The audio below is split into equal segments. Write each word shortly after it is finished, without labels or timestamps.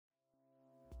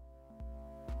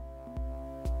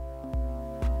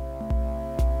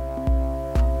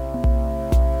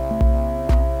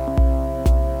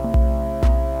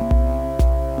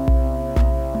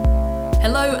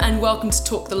Hello and welcome to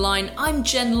Talk the Line. I'm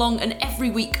Jen Long, and every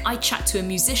week I chat to a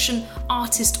musician,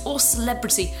 artist or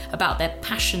celebrity about their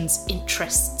passions,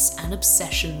 interests and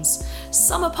obsessions.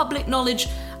 Some are public knowledge,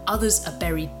 others are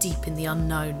buried deep in the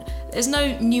unknown. There's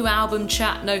no new album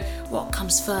chat, no what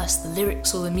comes first, the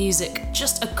lyrics or the music,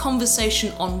 just a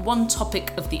conversation on one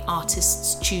topic of the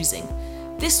artist's choosing.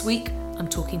 This week I'm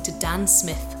talking to Dan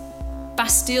Smith.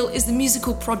 Bastille is the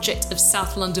musical project of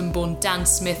South London-born Dan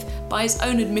Smith, by his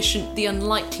own admission the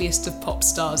unlikeliest of pop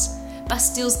stars.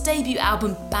 Bastille's debut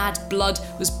album Bad Blood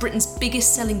was Britain's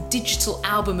biggest selling digital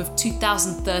album of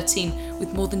 2013,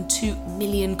 with more than 2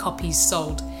 million copies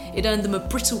sold. It earned them a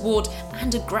Brit Award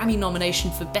and a Grammy nomination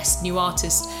for Best New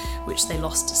Artist, which they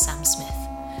lost to Sam Smith.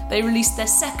 They released their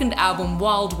second album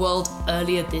Wild World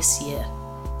earlier this year.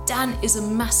 Dan is a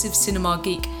massive cinema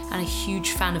geek and a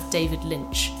huge fan of David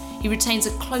Lynch. He retains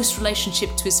a close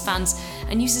relationship to his fans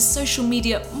and uses social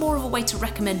media more of a way to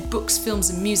recommend books,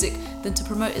 films and music than to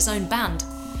promote his own band.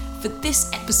 For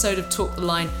this episode of Talk the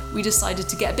Line, we decided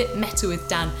to get a bit meta with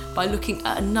Dan by looking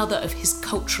at another of his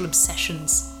cultural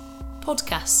obsessions: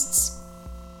 podcasts.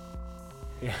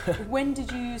 Yeah. When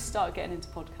did you start getting into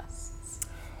podcasts?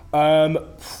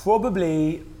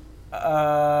 Probably...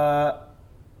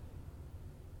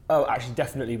 actually,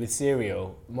 definitely with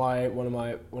Serial. One of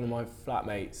my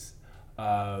flatmates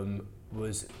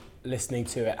was listening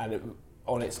to it, and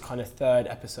on its kind of third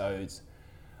episodes,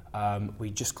 we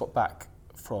just got back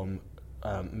from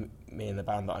me and the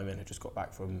band that I'm in had just got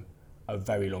back from a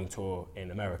very long tour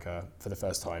in America for the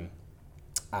first time,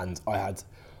 and I had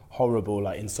horrible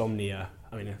insomnia.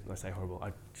 I mean, when I say horrible,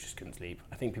 I just couldn't sleep.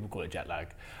 I think people call it jet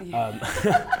lag. Yeah.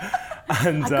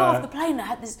 And I got off the plane and I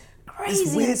had this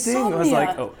crazy weird insomnia. thing. I was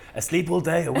like, asleep all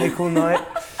day, awake all night.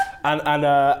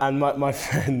 and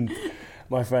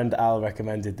my friend Al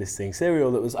recommended this thing,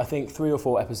 Serial, that was I think 3 or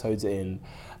 4 episodes in,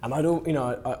 and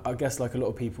I guess like a lot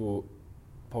of people,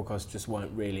 podcasts just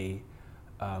weren't really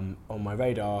on my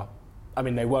radar. I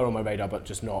mean, they were on my radar, but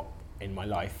just not in my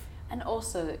life. And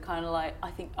also, that kind of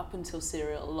I think up until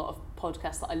Serial, a lot of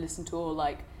podcasts that I listened to are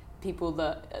like people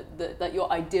that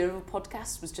your idea of a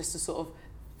podcast was just a sort of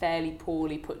fairly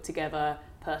poorly put together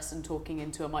person talking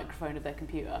into a microphone of their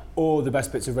computer. Or the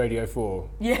best bits of Radio 4.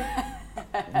 Yeah.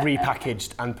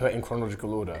 Repackaged and put in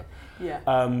chronological order. Yeah.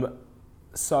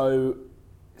 So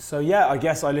yeah, I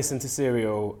guess I listened to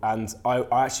Serial, and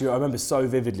I remember so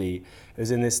vividly. It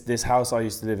was in this house I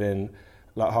used to live in,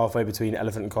 like halfway between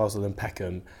Elephant and Castle and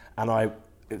Peckham, and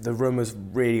the room was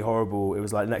really horrible. It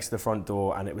was like next to the front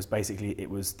door, and it was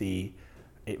the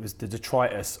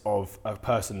detritus of a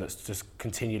person that's just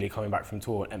continually coming back from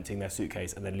tour and emptying their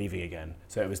suitcase and then leaving again.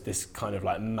 So it was this kind of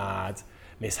like mad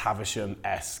Miss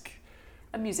Havisham-esque.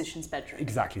 A musician's bedroom.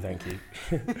 Exactly, thank you.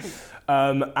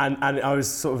 And I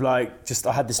was sort of like,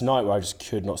 I had this night where I just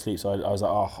could not sleep, so I was like,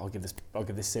 I'll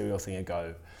give this Serial thing a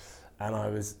go. And I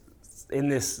was in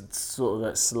this sort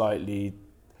of slightly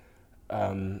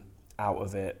out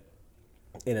of it,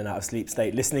 in and out of sleep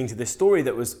state, listening to this story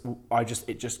that was,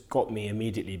 it just got me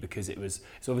immediately, because it's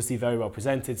obviously very well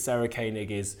presented. Sarah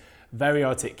Koenig is very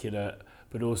articulate,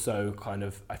 but also kind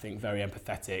of, I think, very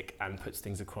empathetic and puts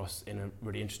things across in a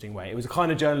really interesting way. It was a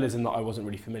kind of journalism that I wasn't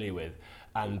really familiar with,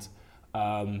 and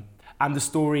the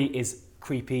story is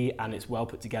creepy and it's well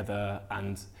put together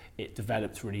and it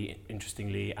developed really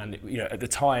interestingly, and at the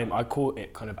time I caught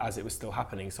it kind of as it was still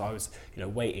happening, so I was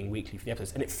waiting weekly for the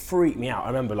episodes, and it freaked me out. I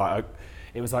remember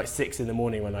it was like 6 a.m.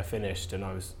 when I finished, and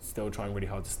I was still trying really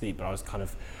hard to sleep, but I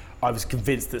was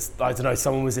convinced that, I don't know,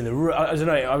 someone was in the room. I don't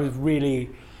know, I was really,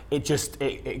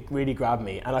 it really grabbed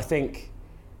me. And I think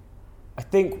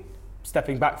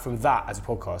stepping back from that as a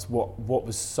podcast, what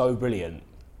was so brilliant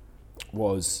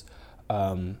was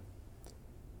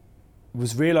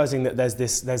realizing that there's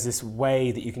this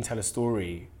way that you can tell a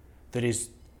story that is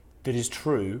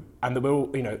true, and that we're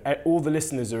all the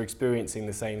listeners are experiencing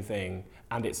the same thing,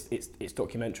 and it's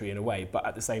documentary in a way, but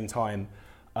at the same time,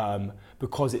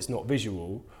 because it's not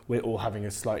visual, we're all having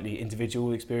a slightly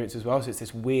individual experience as well. So it's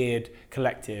this weird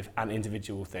collective and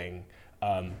individual thing.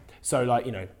 So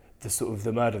the sort of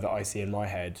the murder that I see in my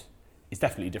head is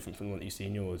definitely different from the one that you see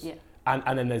in yours. Yeah.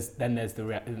 And then there's and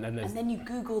then you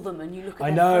Google them and you look at I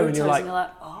their know, photos and you're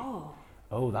like,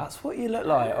 oh, that's what you look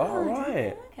like. Oh,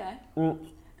 right. Okay.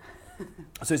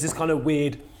 So it's this kind of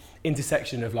weird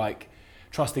intersection of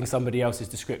trusting somebody else's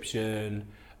description,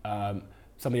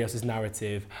 somebody else's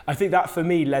narrative. I think that for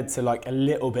me led to a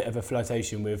little bit of a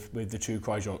flirtation with the true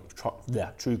crime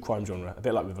genre, a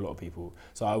bit like with a lot of people.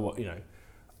 So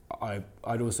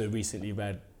I'd also recently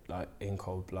read In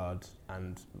Cold Blood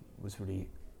and was really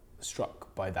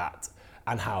struck by that,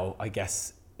 and how I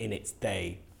guess in its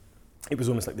day it was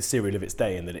almost like the serial of its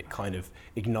day, in that it kind of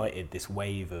ignited this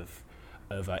wave of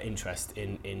interest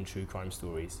in true crime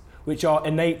stories, which are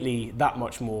innately that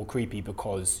much more creepy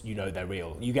because you know they're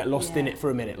real. You get lost in it for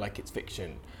a minute like it's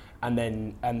fiction, and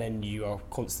then you are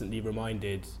constantly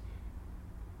reminded,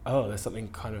 oh, there's something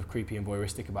kind of creepy and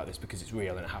voyeuristic about this because it's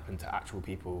real and it happened to actual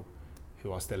people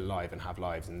who are still alive and have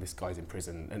lives, and this guy's in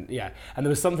prison. And and there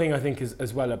was something I think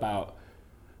as well about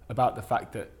the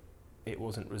fact that it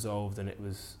wasn't resolved and it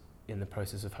was in the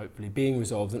process of hopefully being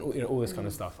resolved, and all this kind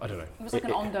of stuff. I don't know. It was like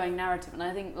an ongoing narrative, and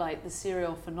I think like the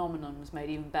serial phenomenon was made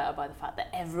even better by the fact that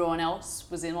everyone else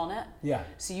was in on it. Yeah.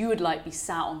 So you would like be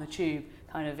sat on the tube,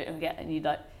 kind of, and you'd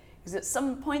like, because at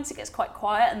some points it gets quite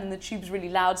quiet, and then the tube's really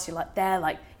loud, so you're like there,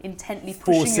 like intently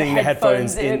pushing forcing your the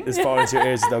headphones in as far as your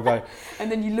ears as they'll go.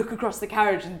 And then you look across the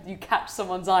carriage and you catch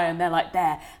someone's eye, and they're like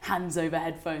there, hands over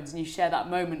headphones, and you share that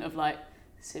moment of like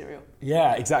serial.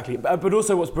 Yeah, exactly. But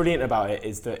also what's brilliant about it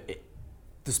is that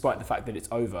despite the fact that it's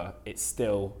over, it's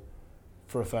still,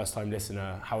 for a first-time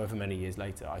listener, however many years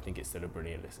later, I think it's still a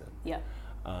brilliant listen. Yeah.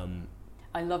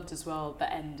 I loved as well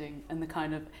the ending and the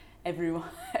kind of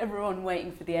everyone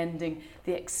waiting for the ending,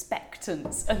 the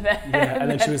expectance, and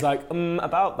then she was like,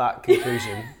 about that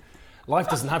conclusion. Life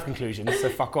doesn't have conclusions, so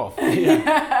fuck off.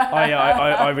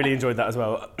 I really enjoyed that as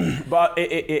well. But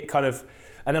it kind of,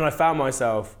 and then I found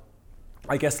myself,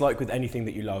 I guess like with anything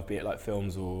that you love, be it like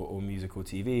films or music or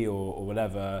TV or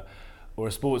whatever, or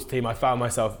a sports team, I found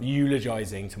myself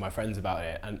eulogizing to my friends about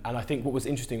it. And I think what was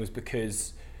interesting was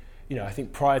because, I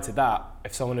think prior to that,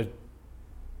 if someone had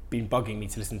been bugging me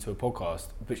to listen to a podcast,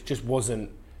 which just wasn't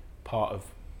part of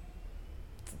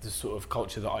the sort of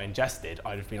culture that I ingested,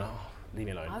 I'd have been like, oh, leave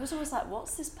me alone. I was always like,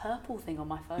 what's this purple thing on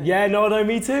my phone? Yeah, no,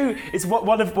 me too. It's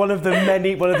one of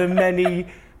the many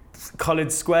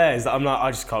coloured squares that I'm like,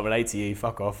 I just can't relate to you.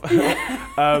 Fuck off.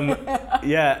 And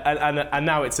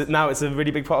now it's a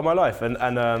really big part of my life. And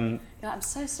I'm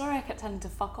so sorry I kept telling to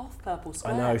fuck off, purple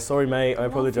square. I know, sorry mate, I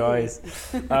apologise.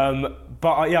 But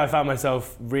I found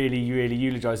myself really, really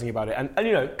eulogising about it,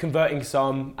 and converting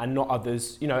some and not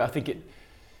others. I think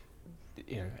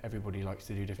everybody likes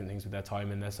to do different things with their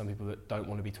time, and there's some people that don't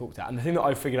want to be talked at. And the thing that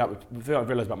I've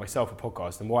realised about myself, a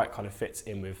podcast, and why it kind of fits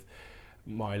in with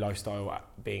my lifestyle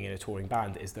being in a touring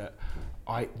band, is that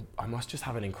I must just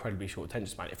have an incredibly short attention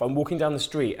span. If I'm walking down the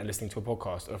street and listening to a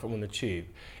podcast, or if I'm on the tube,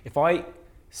 if I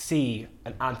see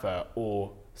an advert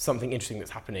or something interesting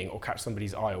that's happening or catch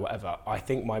somebody's eye or whatever, I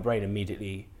think my brain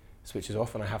immediately switches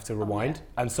off and I have to rewind. Oh,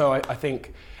 yeah. And so I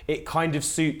think it kind of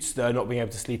suits the not being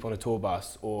able to sleep on a tour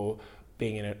bus or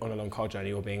being on a long car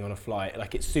journey or being on a flight.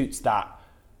 Like it suits that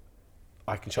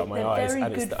I can shut my eyes. They're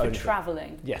and very it's good for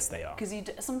travelling. Yes, they are. Because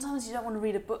sometimes you don't want to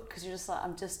read a book because you're just like,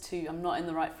 I'm not in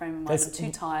the right frame of mind. I'm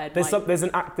too tired.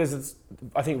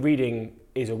 I think reading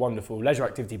is a wonderful leisure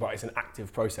activity, but it's an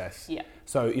active process. Yeah.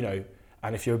 So,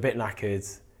 and if you're a bit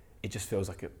knackered, it just feels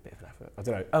like a bit of an effort. I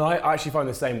don't know. And I actually find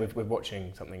the same with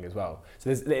watching something as well.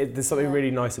 So there's something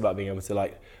really nice about being able to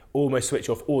like almost switch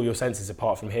off all your senses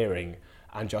apart from hearing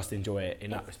and just enjoy it in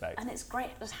that respect. And it's great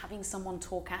just having someone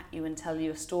talk at you and tell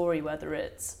you a story, whether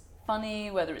it's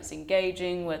funny, whether it's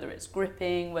engaging, whether it's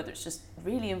gripping, whether it's just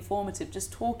really informative,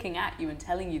 just talking at you and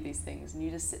telling you these things, and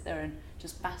you just sit there and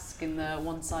just bask in the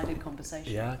one-sided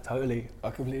conversation. Yeah, totally. I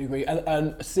completely agree.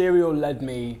 And Serial led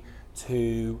me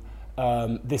to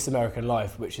This American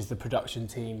Life, which is the production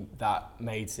team that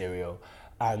made Serial.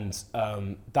 And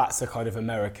that's a kind of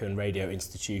American radio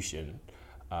institution.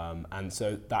 And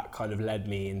so that kind of led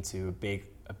me into a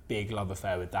big love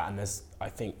affair with that. And there's, I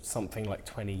think, something like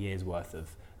 20 years worth of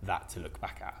that to look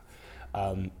back at.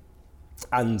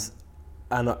 And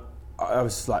I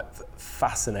was like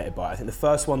fascinated by it. I think the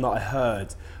first one that I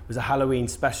heard was a Halloween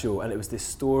special, and it was this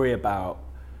story about,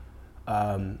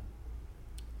 I'm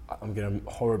going to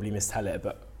horribly mistell it,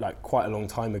 but like quite a long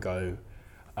time ago,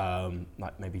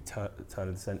 like maybe turn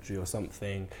of the century or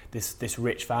something, this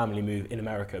rich family move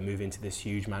into this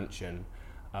huge mansion,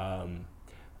 and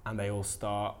they all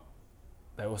start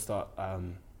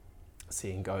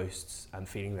seeing ghosts and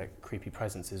feeling their creepy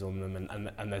presences on them,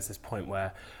 and there's this point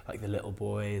where like the little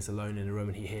boy is alone in a room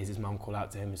and he hears his mum call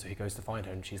out to him, so he goes to find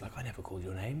her and she's like, I never called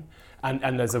your name,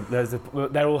 and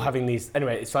they're all having these,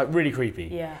 anyway, it's like really creepy.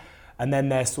 Yeah. And then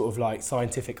their sort of like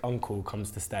scientific uncle comes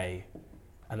to stay,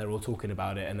 and they're all talking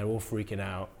about it and they're all freaking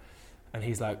out, and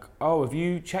he's like, oh, have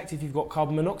you checked if you've got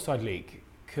carbon monoxide leak?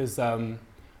 Because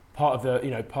part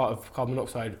of carbon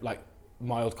monoxide, like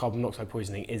mild carbon monoxide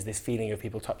poisoning, is this feeling of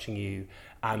people touching you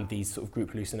and these sort of group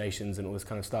hallucinations and all this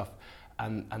kind of stuff.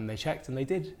 And they checked, and they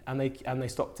did, and they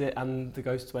stopped it, and the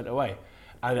ghosts went away.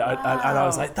 And I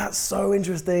was like, that's so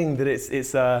interesting that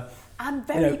it's And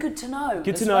very good to know.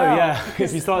 Good as to know, well, yeah.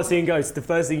 If you start seeing ghosts, the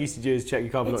first thing you should do is check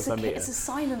your carbon dioxide meter. It's a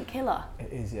silent killer.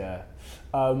 It is, yeah.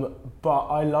 But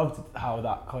I loved how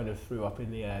that kind of threw up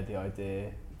in the air the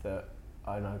idea that,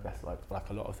 I guess like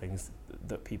a lot of things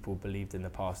that people believed in the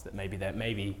past, that maybe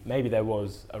there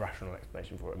was a rational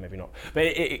explanation for it, maybe not. But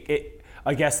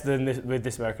I guess with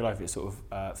This American Life, it's sort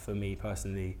of for me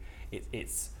personally,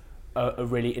 it's a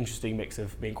really interesting mix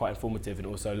of being quite informative and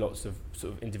also lots of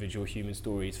sort of individual human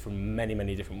stories from many,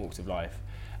 many different walks of life,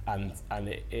 and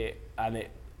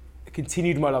it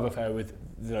continued my love affair with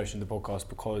the notion of the podcast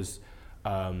because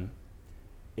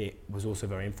it was also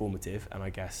very informative. And I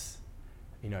guess,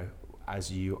 as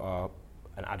you are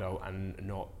an adult and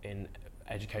not in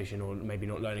education, or maybe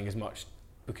not learning as much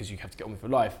because you have to get on with your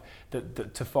life,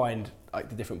 that to find like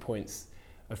the different points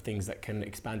of things that can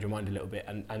expand your mind a little bit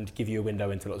and give you a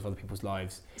window into lots of other people's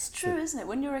lives. It's true, isn't it?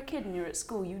 When you're a kid and you're at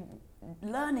school,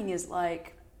 learning is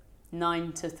like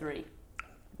 9 to 3.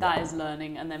 That is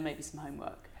learning, and then maybe some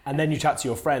homework. And then you chat to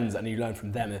your friends and you learn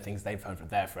from them the things they've learned from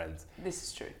their friends. This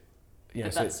is true.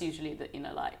 But that's usually that,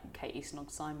 like Katie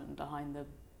Snog Simon behind the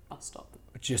bus stop.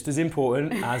 Just as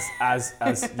important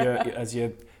as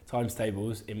your times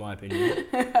tables, in my opinion.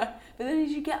 But then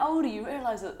as you get older, you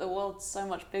realise that the world's so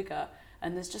much bigger,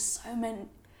 and there's just so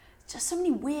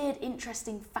many weird,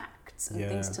 interesting facts and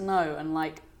things to know, and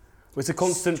like. Well, it's a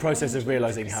constant process of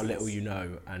realising how little you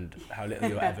know and how little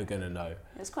you're ever going to know.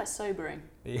 It's quite sobering.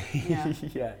 Yeah.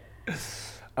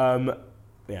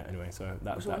 Anyway, so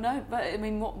that's that. No, but I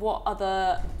mean, what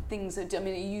other things? Are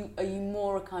you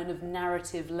more a kind of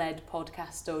narrative-led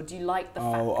podcaster, or do you like the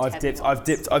fact?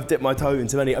 I've dipped my toe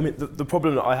into many. I mean, the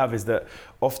problem that I have is that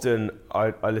often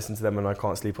I listen to them and I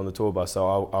can't sleep on the tour bus,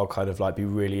 so I'll kind of like be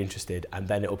really interested, and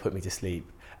then it'll put me to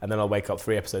sleep, and then I'll wake up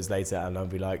 3 episodes later and I'll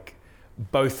be like,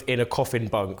 both in a coffin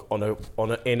bunk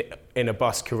in a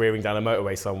bus careering down a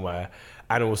motorway somewhere,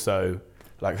 and also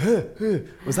like,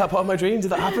 was that part of my dream?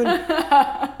 Did that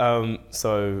happen?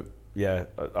 So yeah,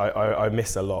 I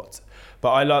miss a lot.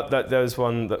 But I love that there's a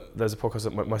podcast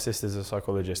that my sister's a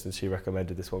psychologist, and she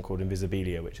recommended this one called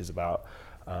Invisibilia, which is about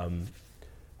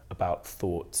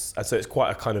thoughts. And so it's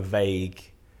quite a kind of vague,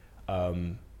 I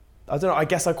don't know, I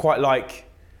guess I like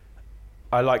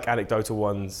anecdotal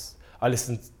ones. I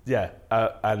listened,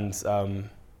 and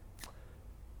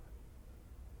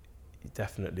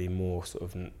definitely more sort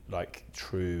of like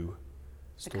true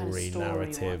story, kind of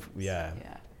narrative. Ones. Yeah.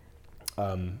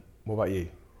 What about you?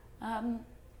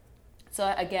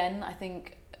 So again, I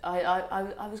think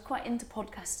I was quite into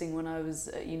podcasting when I was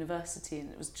at university, and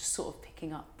it was just sort of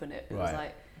picking up, and it was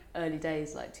like early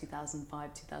days, like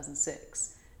 2005,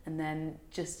 2006, and then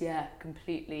just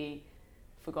completely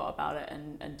forgot about it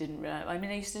and didn't realise. I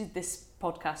mean, I used to do this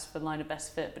podcast for Line of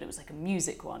Best Fit, but it was like a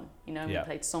music one, and we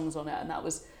played songs on it, and that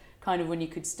was kind of when you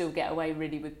could still get away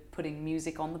really with putting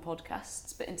music on the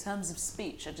podcasts. But in terms of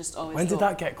speech, I just always did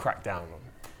that get cracked down on?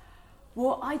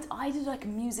 Well, I did like a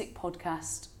music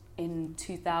podcast in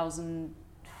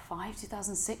 2005,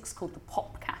 2006 called The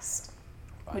Popcast,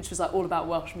 which was like all about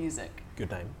Welsh music.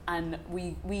 Good name. And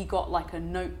we got like a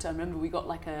note, I remember we got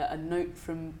like a note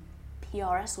from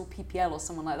PRS or PPL or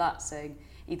someone like that saying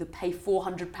either pay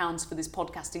 £400 for this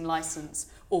podcasting license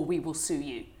or we will sue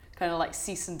you. Kind of like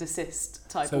cease and desist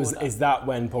type order. So is that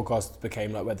when podcasts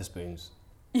became like Wetherspoons?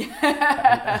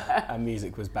 Yeah. and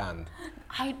music was banned?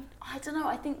 I don't know.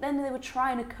 I think then they were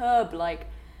trying to curb like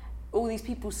all these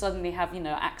people suddenly have,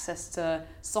 access to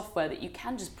software that you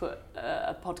can just put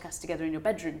a podcast together in your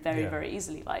bedroom very, very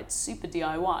easily. Like it's super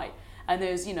DIY. And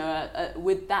there's,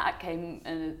 with that came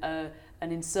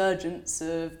an insurgence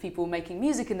of people making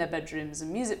music in their bedrooms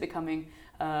and music becoming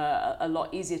a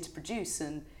lot easier to produce,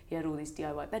 and you had all these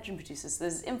DIY bedroom producers.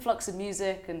 There's an influx of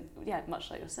music, and much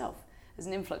like yourself, there's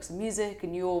an influx of music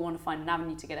and you all want to find an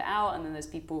avenue to get it out, and then there's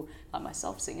people like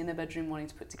myself sitting in their bedroom wanting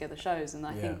to put together shows, and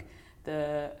I think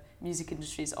the music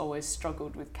industry's always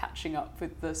struggled with catching up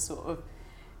with the sort of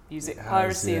music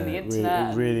piracy and the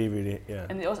internet. Really,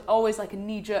 And it was always like a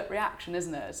knee-jerk reaction,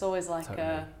 isn't it? It's always like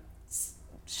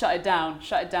shut it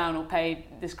down, or pay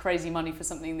this crazy money for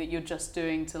something that you're just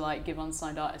doing to like give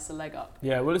unsigned artists a leg up.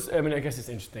 Yeah, well, I guess it's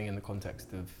interesting in the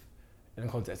context of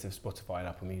Spotify and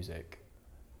Apple Music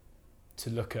to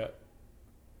look at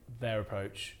their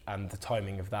approach and the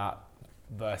timing of that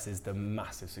versus the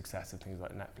massive success of things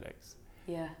like Netflix.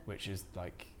 Yeah. Which is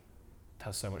like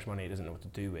has so much money it doesn't know what to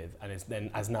do with, and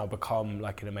has now become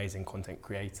like an amazing content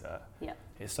creator. Yeah.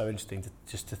 It's so interesting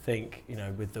to think,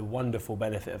 with the wonderful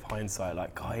benefit of hindsight,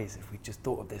 like, guys, if we just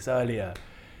thought of this earlier,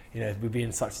 we'd be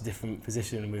in such a different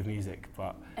position with music.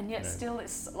 But and yet still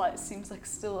it's like, it seems like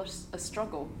still a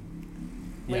struggle.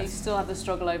 where you Yes. still have the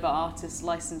struggle over artists,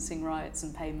 licensing rights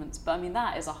and payments. But I mean,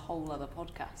 that is a whole other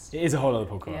podcast. It is a whole other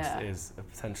podcast. Yeah. It is a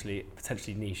potentially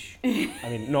niche. I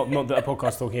mean, not that a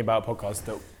podcast talking about a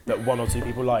podcast that one or two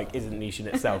people like isn't niche in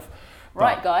itself.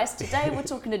 Right, But- guys, today we're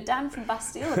talking to Dan from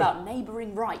Bastille about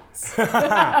neighbouring rights.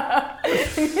 Yeah,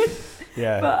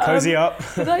 But, cozy up,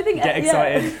 But I think, get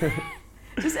excited.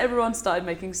 just everyone started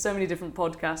making so many different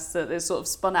podcasts that they sort of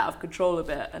spun out of control a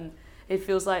bit, and it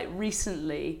feels like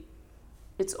recently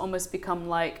it's almost become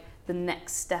like the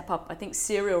next step up. I think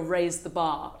Serial raised the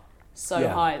bar so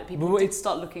Yeah. high that people Well, did it's-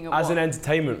 start looking at As what... an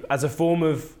entertainment, as a form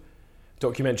of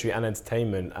documentary and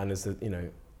entertainment, and as a,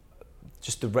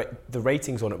 just the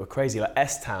ratings on it were crazy. Like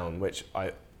S-Town, which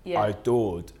I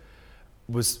adored,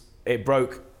 it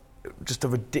broke just a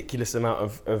ridiculous amount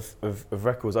of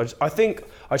records. I think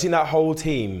that whole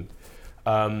team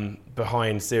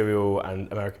behind Serial and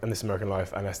This American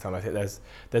Life and S-Town, I think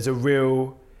there's a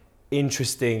real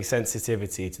interesting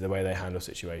sensitivity to the way they handle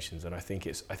situations, and I think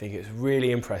it's really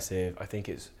impressive. I think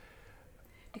it's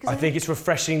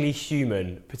refreshingly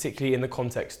human, particularly in the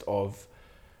context of,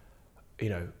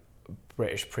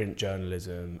 British print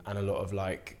journalism and a lot of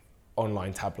like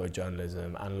online tabloid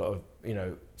journalism and a lot of,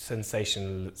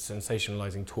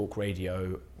 sensationalizing talk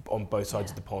radio on both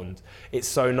sides of the pond. It's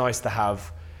so nice to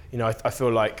have, I feel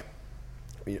like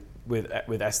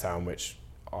with S-Town, which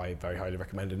I very highly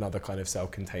recommend, another kind of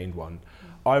self-contained one.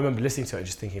 I remember listening to it and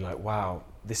just thinking like, wow,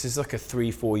 this is like a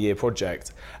 3-4 year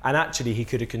project. And actually he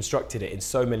could have constructed it in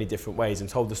so many different ways and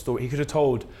told the story. He could have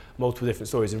told multiple different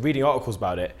stories, and reading articles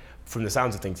about it, from the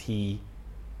sounds of things,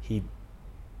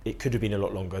 it could have been a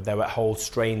lot longer. There were whole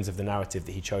strains of the narrative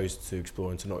that he chose to explore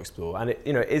and to not explore. And it,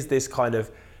 is this kind of,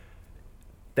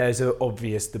 there's an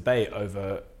obvious debate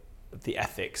over the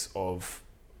ethics of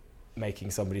making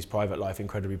somebody's private life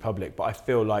incredibly public, but I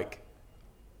feel like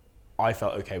I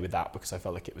felt okay with that because I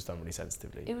felt like it was done really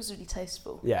sensitively. It was really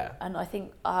tasteful. Yeah. And I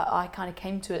think I kind of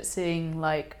came to it seeing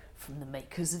like from the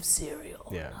makers of Serial.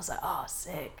 Yeah. And I was like, oh,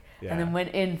 sick. Yeah. And then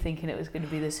went in thinking it was going to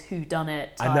be this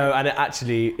whodunit type. I know, and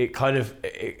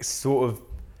it sort of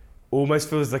almost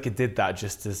feels like it did that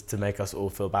just to make us all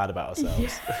feel bad about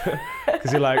ourselves.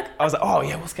 Because I was like, oh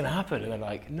yeah, what's going to happen? And then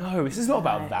like, no, this is not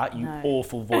about that, you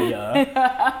awful voyeur.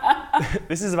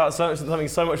 This is about something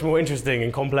so much more interesting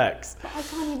and complex. But I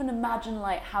can't even imagine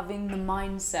like having the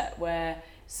mindset where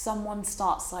someone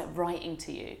starts like writing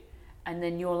to you and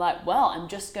then you're like, well, I'm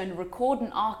just going to record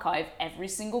and archive every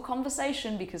single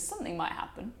conversation because something might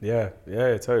happen. Yeah,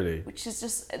 totally. Which is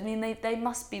just, I mean, they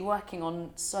must be working on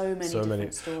so many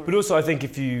different stories. But also I think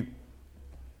if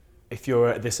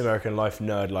you're a This American Life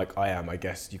nerd like I am, I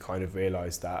guess you kind of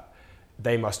realise that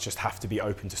they must just have to be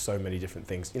open to so many different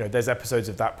things. There's episodes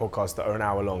of that podcast that are an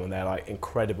hour long and they're like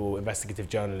incredible investigative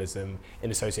journalism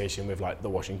in association with like the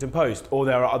Washington Post, or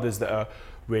there are others that are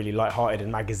really light-hearted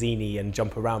and magazine-y and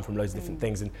jump around from loads of different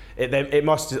things. And it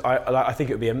must. I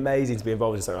think it would be amazing to be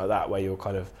involved in something like that, where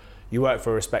you work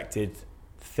for a respected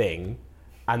thing,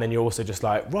 and then you're also just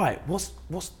like, right, what's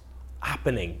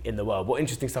happening in the world? What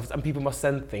interesting stuff? And people must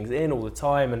send things in all the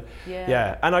time, and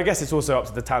and I guess it's also up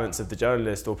to the talents of the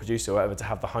journalist or producer or whatever to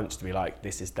have the hunch to be like,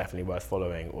 this is definitely worth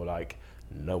following, or like,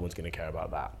 no one's going to care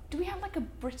about that. Do we have like a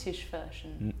British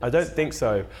version? I don't think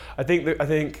so. I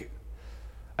think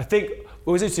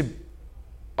what was it?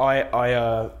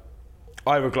 Ira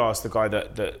Glass, the guy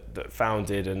that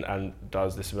founded and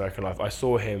does This American Life. I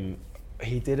saw him.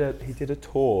 He did a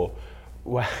tour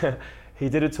where he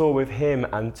did a tour with him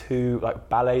and 2 like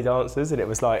ballet dancers, and it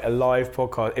was like a live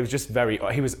podcast. It was just very.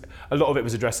 A lot of it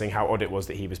was addressing how odd it was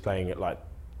that he was playing at like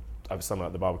somewhere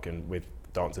like the Barbican with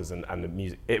dancers and the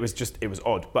music. It was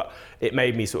odd, but it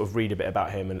made me sort of read a bit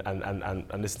about him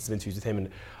and listen to some interviews with him. And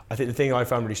I think the thing I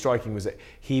found really striking was that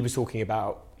he was talking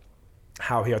about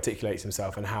how he articulates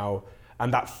himself and how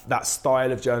that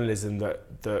style of journalism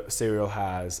that Serial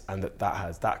has and that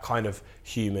has that kind of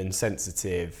human,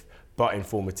 sensitive but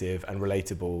informative and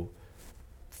relatable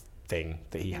thing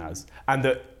that he has, and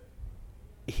that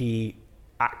he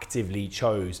actively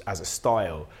chose as a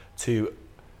style to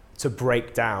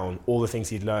break down all the things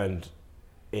he'd learned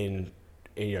in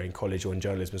college or in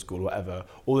journalism school or whatever,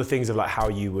 all the things of like how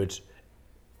you would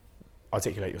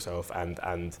articulate yourself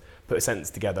and put a sentence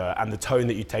together, and the tone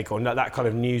that you take on that kind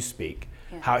of news speak.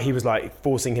 How he was like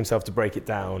forcing himself to break it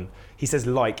down. He says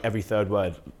like every third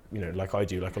word, like I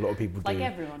do, like a lot of people do. Like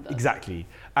everyone does. Exactly.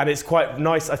 And it's quite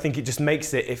nice. I think it just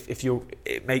makes it,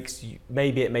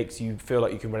 maybe it makes you feel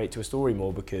like you can relate to a story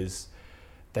more because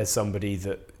there's somebody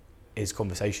that is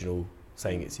conversational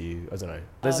saying it to you. I don't know.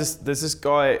 There's this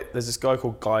guy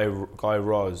called Guy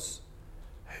Raz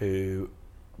who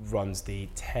runs the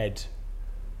TED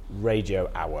Radio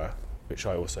Hour, which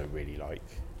I also really like.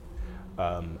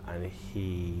 And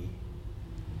he...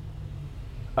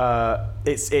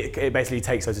 it basically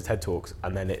takes loads of TED Talks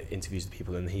and then it interviews the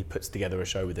people, and he puts together a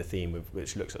show with a theme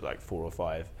which looks at like 4 or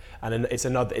 5. And then it's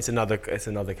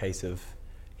another case of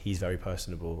he's very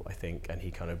personable, I think, and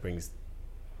he kind of brings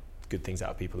good things out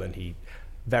of people, and he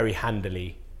very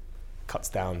handily cuts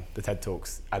down the TED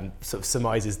Talks and sort of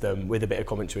surmises them with a bit of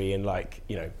commentary in like,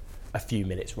 you know, a few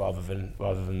minutes rather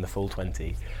than the full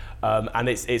 20. And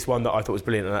it's one that I thought was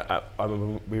brilliant. And I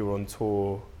remember we were on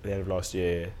tour at the end of last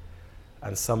year,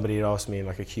 and somebody had asked me in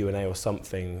like a Q&A or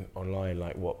something online,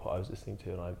 like what I was listening to,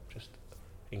 and I just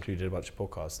included a bunch of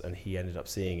podcasts, and he ended up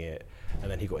seeing it,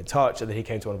 and then he got in touch, and then he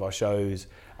came to one of our shows,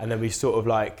 and then we sort of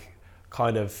like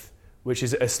kind of, which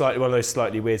is one of those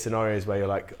slightly weird scenarios where you're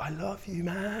like, I love you,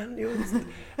 man.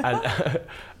 and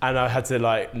I had to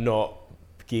like not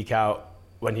geek out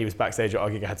when he was backstage at our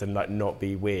gig. I had to like not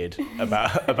be weird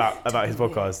about his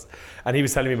podcast. And he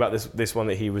was telling me about this one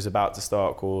that he was about to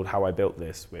start called How I Built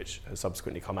This, which has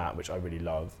subsequently come out, which I really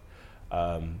love,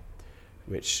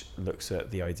 which looks at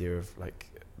the idea of like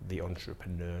the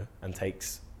entrepreneur and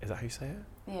takes, is that how you say it?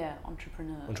 Yeah,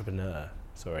 entrepreneur. Entrepreneur,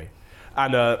 sorry.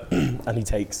 And he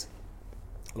takes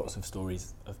lots of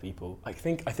stories of people. I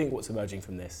think what's emerging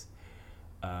from this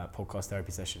podcast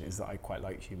therapy session is that I quite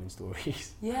like human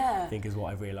stories. Yeah. I think is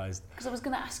what I've realised. Because I was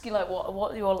going to ask you, like,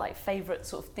 what are your like favourite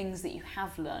sort of things that you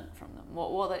have learnt from them?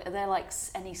 What are there like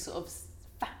any sort of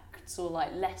facts or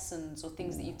like lessons or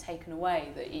things that you've taken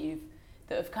away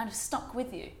that have kind of stuck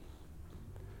with you?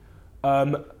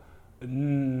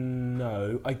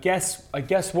 No, I guess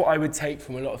what I would take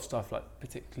from a lot of stuff, like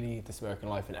particularly This American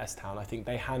Life in S-Town, I think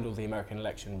they handled the American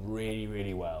election really,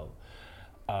 really well.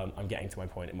 I'm getting to my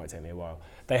point, it might take me a while.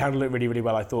 They handled it really, really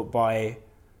well, I thought, by,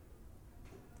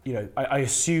 you know, I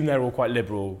assume they're all quite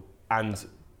liberal,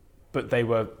 but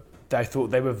I thought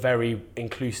they were very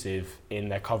inclusive in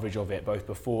their coverage of it, both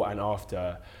before and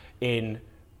after, in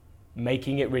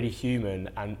making it really human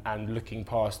and looking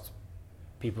past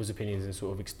people's opinions and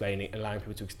sort of allowing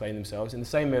people to explain themselves. In the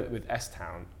same way with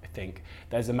S-Town, I think,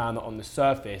 there's a man that on the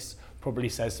surface probably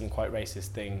says some quite racist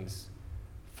things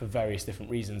for various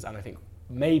different reasons, and I think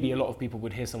maybe a lot of people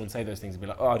would hear someone say those things and be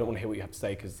like, oh, I don't want to hear what you have to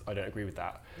say because I don't agree with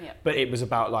that. Yeah. But it was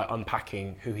about like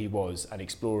unpacking who he was and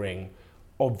exploring,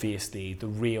 obviously, the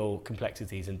real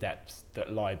complexities and depths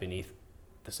that lie beneath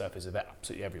the surface of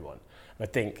absolutely everyone. And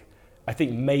I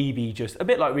think maybe just a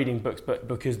bit like reading books, but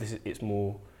because it's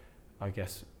more, I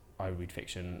guess I read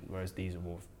fiction, whereas these are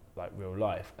more like real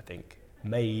life. I think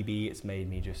maybe it's made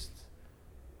me just,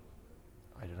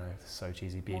 I don't know, it's so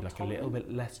cheesy, be like a little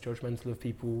bit less judgmental of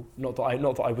people. Not that I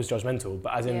was judgmental,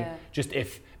 but as in just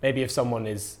if someone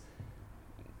is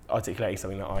articulating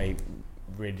something that I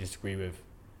really disagree with,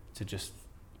 to just,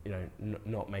 you know,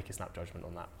 not make a snap judgment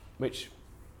on that, which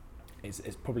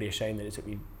it's probably a shame that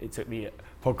it took me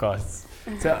podcasts.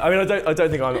 So I mean, I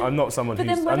don't think I'm not someone but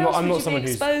who's then when I'm not else someone would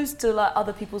you who's be exposed to like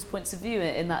other people's points of view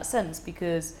in that sense?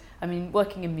 Because I mean,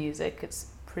 working in music, it's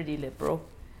pretty liberal,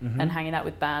 and hanging out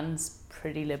with bands,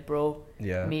 pretty liberal.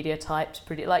 Yeah. Media types,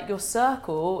 pretty like your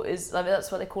circle is. I mean,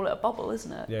 that's what they call it, a bubble,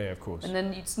 isn't it? Yeah, of course. And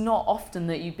then it's not often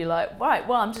that you'd be like, right,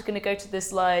 well, I'm just going to go to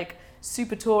this like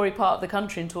super Tory part of the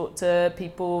country and talk to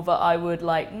people that I would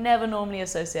like never normally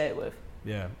associate with.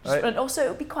 Yeah. And also, it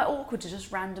would be quite awkward to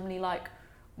just randomly like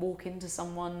walk into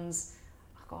someone's,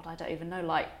 oh God, I don't even know,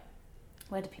 like,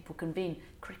 where do people convene?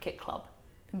 Cricket club.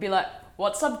 And be like,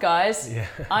 what's up, guys? Yeah.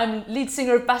 I'm lead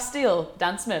singer of Bastille,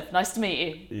 Dan Smith. Nice to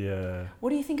meet you. Yeah.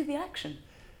 What do you think of the action?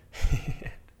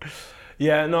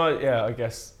 I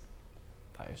guess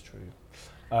that is true.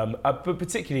 But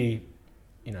particularly,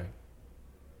 you know,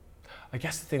 I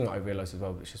guess the thing that I realised as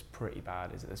well, which is pretty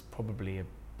bad, is that there's probably a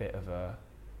bit of a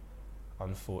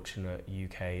unfortunate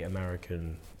UK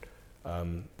American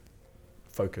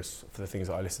focus for the things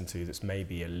that I listen to that's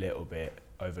maybe a little bit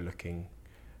overlooking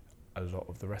a lot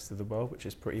of the rest of the world, which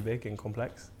is pretty big and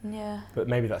complex. Yeah. But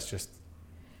maybe that's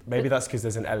because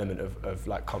there's an element of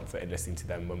like comfort in listening to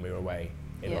them when we're away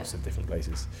in lots of different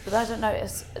places. But I don't know,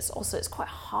 it's quite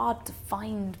hard to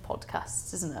find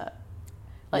podcasts, isn't it?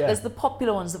 Like there's the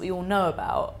popular ones that we all know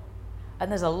about, and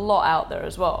there's a lot out there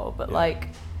as well, but like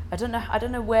I don't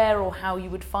know where or how you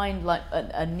would find like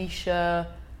a niche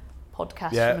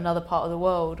podcast from another part of the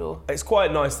world. Or it's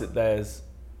quite nice that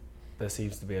there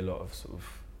seems to be a lot of sort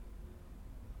of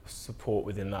support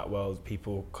within that world,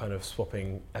 people kind of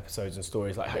swapping episodes and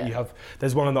stories. Like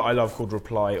there's one that I love called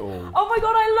Reply All. Oh my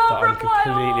God, I love Reply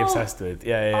All! I'm completely obsessed with.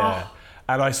 Yeah.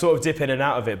 And I sort of dip in and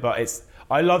out of it, but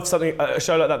I love a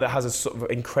show like that has a sort of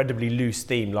incredibly loose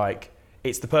theme. Like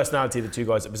it's the personality of the two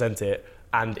guys that present it,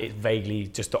 and it's vaguely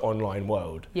just an online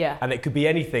world. Yeah. And it could be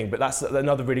anything, but that's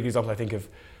another really good example, I think, of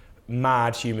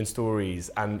mad human stories.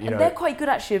 And, they're quite good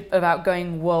actually about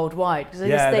going worldwide. Because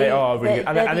they are really good.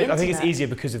 And I think it's internet. easier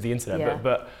because of the internet. Yeah.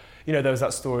 But there was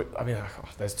that story,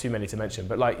 there's too many to mention,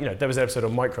 but there was an episode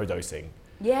on microdosing.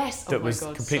 Yes. That was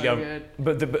God, completely so good.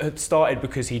 but it started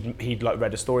because he'd like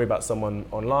read a story about someone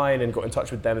online and got in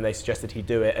touch with them, and they suggested he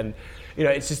do it. And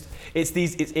it's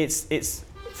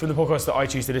from the podcast that I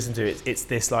choose to listen to, it's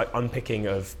this like unpicking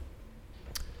of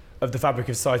the fabric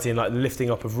of society and like the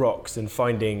lifting up of rocks and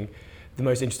finding the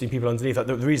most interesting people underneath. Like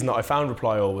the reason that I found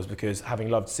Reply All was because, having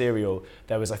loved Serial,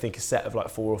 there was, I think, a set of like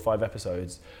 4 or 5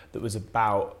 episodes that was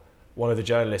about one of the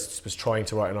journalists was trying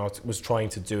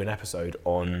to do an episode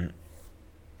on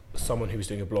someone who was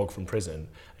doing a blog from prison. And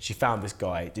she found this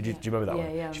guy. Do you remember that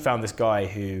one? Yeah. She found this guy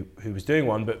who was doing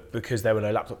one, but because there were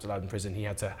no laptops allowed in prison, he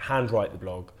had to handwrite the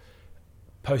blog,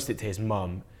 post it to his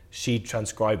mum, she'd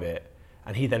transcribe it,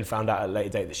 and he then found out at a later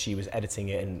date that she was editing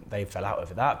it, and they fell out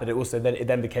over that. But it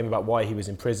then became about why he was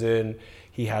in prison.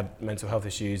 He had mental health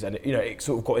issues, and it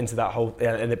sort of got into that whole,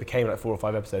 and it became like 4 or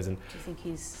 5 episodes. And do you think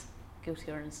he's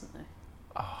guilty or innocent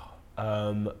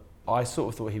though? I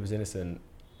sort of thought he was innocent.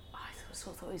 I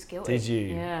sort of thought he was guilty. Did you?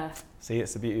 Yeah. See,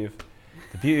 it's the beauty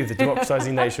of the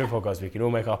democratising nature of podcasts. We can all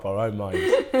make up our own minds.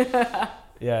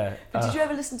 Yeah. But did you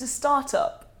ever listen to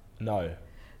Startup? No.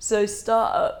 So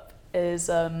Startup is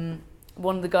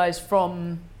one of the guys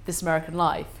from This American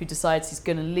Life who decides he's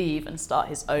going to leave and start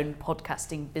his own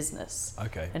podcasting business.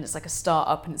 Okay. And it's like a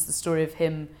startup, and it's the story of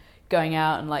him going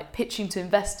out and like pitching to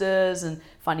investors and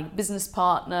finding a business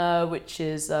partner, which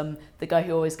is the guy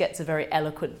who always gets a very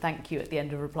eloquent thank you at the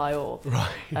end of Reply All.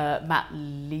 Right. Matt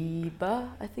Lieber,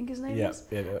 I think his name is.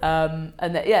 Yeah.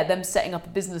 And them setting up a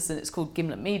business, and it's called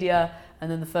Gimlet Media. And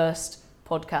then the first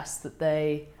podcast that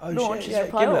they launch is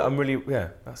Reply All.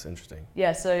 Gimlet, that's interesting.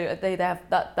 Yeah, so they have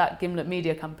that Gimlet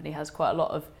Media company has quite a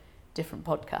lot of different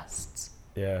podcasts.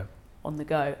 Yeah. On the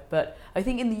go. But I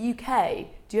think in the UK,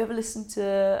 do you ever listen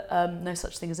to No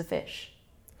Such Thing as a Fish?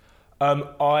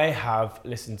 I have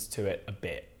listened to it a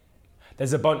bit.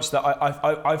 There's a bunch that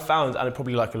I've found, and I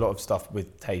probably like a lot of stuff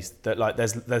with taste, that like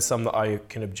there's some that I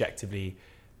can objectively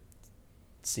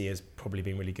see as probably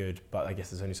being really good, but I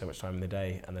guess there's only so much time in the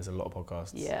day, and there's a lot of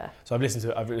podcasts. Yeah. So I've listened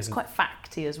to it. It's quite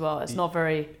facty as well. It's not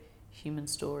very human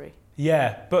story.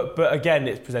 Yeah, but again,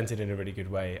 it's presented in a really good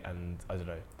way, and I don't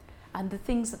know. And the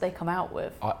things that they come out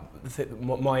with.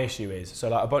 My issue is, so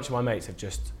like a bunch of my mates have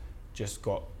just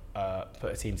got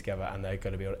put a team together, and they're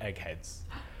going to be on Eggheads.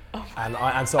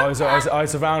 So I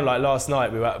was around like last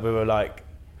night. We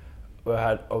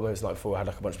had almost like 4. I had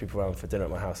like a bunch of people around for dinner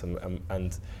at my house,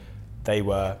 and they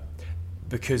were,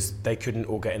 because they couldn't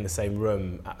all get in the same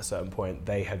room at a certain point,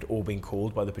 they had all been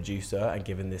called by the producer and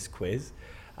given this quiz.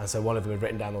 And so one of them had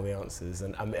written down all the answers,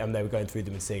 and they were going through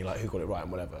them and seeing like who got it right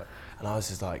and whatever. And I was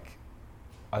just like,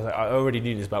 I already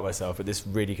knew this about myself, but this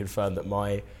really confirmed that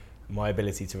my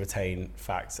ability to retain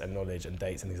facts and knowledge and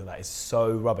dates and things like that is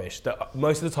so rubbish that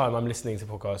most of the time I'm listening to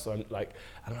podcasts, so I'm like,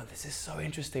 this is so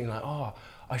interesting. Like,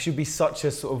 I should be such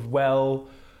a sort of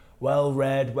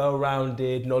well-read,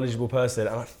 well-rounded, knowledgeable person,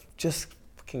 and I just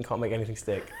fucking can't make anything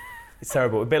stick. It's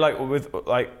terrible. A bit like with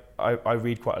I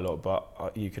read quite a lot,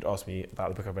 but you could ask me about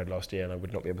the book I read last year, and I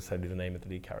would not be able to tell you the name of the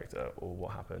lead character or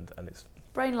what happened, and it's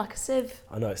brain like a sieve.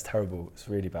 I know, it's terrible. It's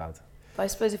really bad. But I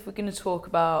suppose if we're going to talk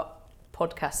about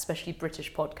podcasts, especially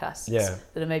British podcasts,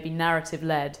 that are maybe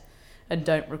narrative-led and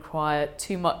don't require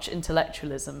too much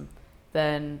intellectualism,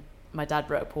 then My Dad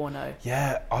Wrote a Porno.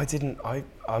 Yeah,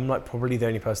 I'm like probably the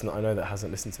only person that I know that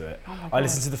hasn't listened to it. Oh my God. I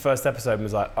listened to the first episode and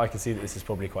was like, I can see that this is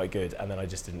probably quite good, and then I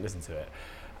just didn't listen to it.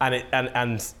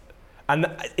 And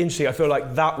interesting, I feel like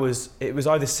it was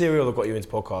either Serial that got you into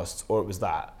podcasts, or it was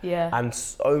that. Yeah. And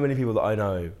so many people that I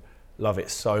know love it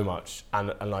so much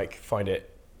and like find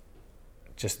it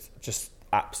just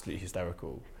absolutely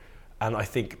hysterical. And I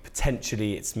think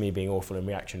potentially it's me being awful in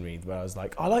reactionary, where I was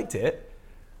like, I liked it.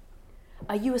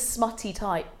 Are you a smutty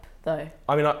type, though?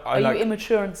 I mean, Are you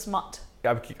immature and smut?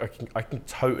 I can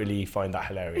totally find that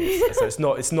hilarious. So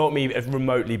it's not me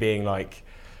remotely being like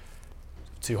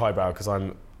too highbrow because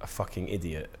I'm a fucking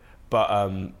idiot. But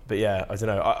yeah, I don't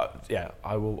know.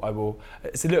 I will.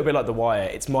 It's a little bit like The Wire.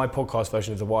 It's my podcast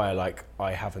version of The Wire. Like,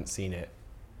 I haven't seen it,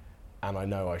 and I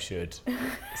know I should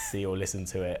see or listen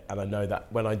to it, and I know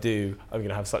that when I do, I'm going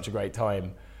to have such a great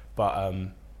time. But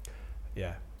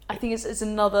yeah. I think it's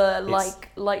another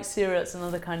like Serial. It's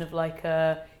another kind of like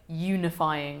a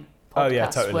unifying podcast. Oh yeah,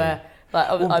 totally.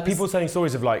 Where people telling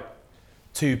stories of like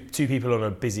two people on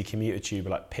a busy commuter tube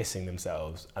are like pissing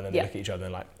themselves, and then they look at each other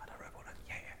and like,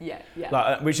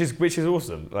 Like, which is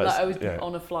awesome. Like I was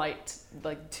on a flight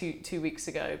like two weeks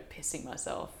ago, pissing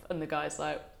myself, and the guy's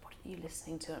like, "What are you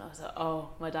listening to?" And I was like, "Oh,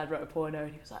 my dad wrote a porno,"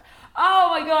 and he was like, "Oh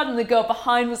my god!" And the girl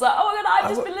behind was like, "Oh my god,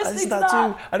 I've just been listening to that."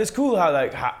 Too. And it's cool how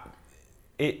like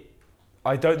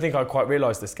I don't think I quite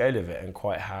realised the scale of it and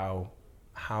quite how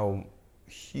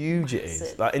huge it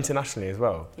is, like internationally as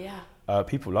well. Yeah.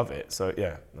 People love it, so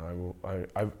yeah.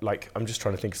 I'm just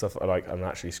trying to think of stuff. I'm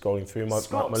actually scrolling through my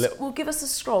little. Well, give us a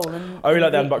scroll. And I really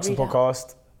like the Unboxing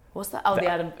podcast. What's that? Oh, the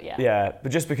Adam. Yeah. Yeah, but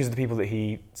just because of the people that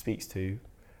he speaks to,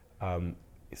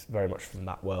 it's very much from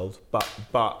that world. But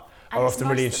are often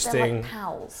really interesting. They're like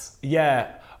pals.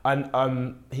 Yeah,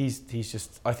 and he's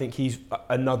just. I think he's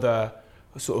another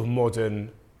sort of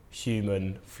modern,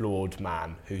 human, flawed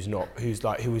man who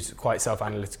was quite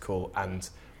self-analytical and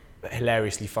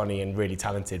hilariously funny and really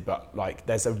talented, but like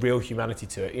there's a real humanity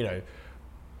to it. You know,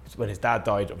 when his dad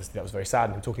died, obviously that was very sad,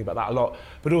 and I'm talking about that a lot.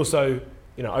 But also,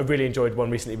 you know, I really enjoyed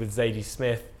one recently with Zadie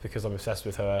Smith because I'm obsessed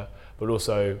with her. But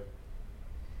also,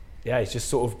 yeah, it's just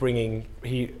sort of bringing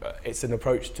it's an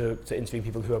approach to interviewing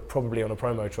people who are probably on a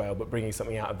promo trail, but bringing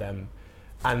something out of them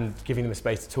and giving them a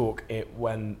space to talk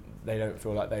when they don't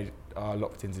feel like they are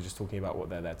locked into just talking about what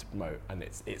they're there to promote. And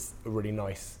it's a really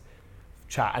nice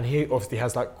chat, and he obviously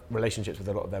has like relationships with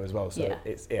a lot of them as well, so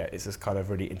it's this kind of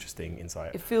really interesting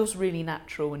insight. It feels really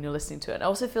natural when you're listening to it. It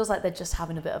also feels like they're just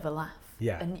having a bit of a laugh,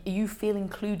 and you feel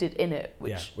included in it,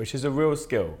 which is a real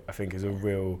skill. I think is a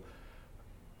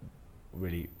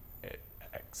really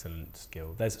excellent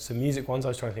skill. There's some music ones I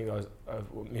was trying to think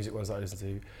of music ones that I listen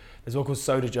to. There's one called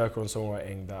Soda Jerker on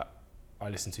songwriting that I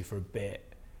listened to for a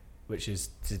bit, which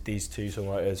is these two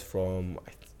songwriters from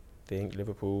I think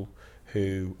Liverpool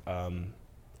who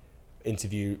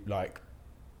interview like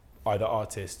either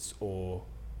artists or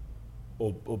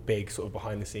big sort of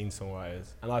behind the scenes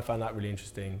songwriters, and I found that really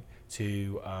interesting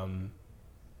to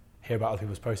hear about other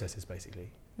people's processes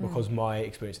basically, because my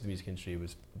experience of the music industry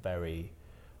was very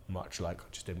much like I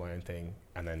just did my own thing,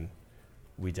 and then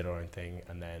we did our own thing,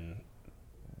 and then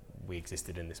we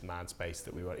existed in this mad space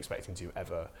that we weren't expecting to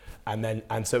ever, and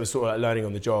so it was sort of like learning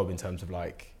on the job in terms of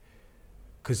like,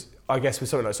 because I guess with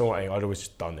something like songwriting I'd always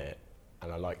just done it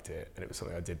and I liked it, and it was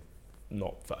something I did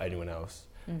not for anyone else,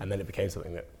 and then it became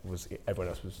something that was everyone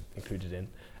else was included in,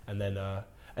 and then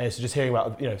and so just hearing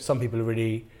about, you know, some people who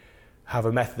really have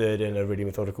a method and are really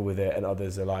methodical with it, and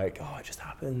others are like, oh, it just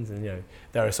happens, and you know,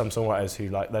 there are some songwriters who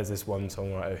like, there's this one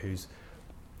songwriter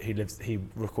he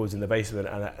records in the basement,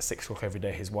 and at 6 o'clock every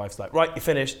day his wife's like, right, you're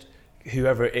finished.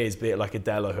 Whoever it is, be it like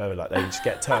Adele or whoever, like they just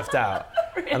get turfed out.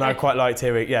 Really? And I quite liked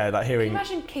hearing. Can you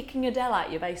imagine kicking Adele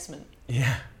out your basement?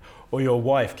 Yeah, or your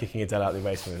wife kicking Adele out the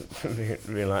basement,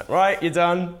 being like, right, you're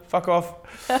done, fuck off.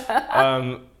 So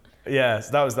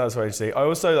that was very interesting. I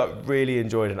also like really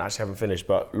enjoyed, and actually haven't finished,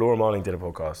 but Laura Marling did a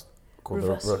podcast called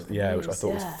which I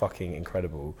thought was fucking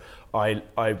incredible. I'm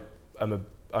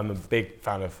a big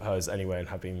fan of hers anyway, and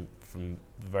have been from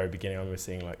the very beginning. I remember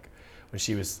seeing like, when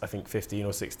she was, I think, 15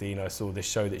 or 16, I saw this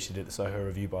show that she did at the Soho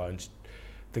Review Bar, and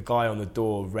the guy on the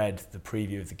door read the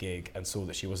preview of the gig and saw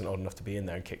that she wasn't old enough to be in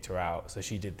there and kicked her out. So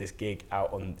she did this gig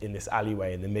out in this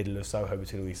alleyway in the middle of Soho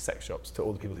between all these sex shops to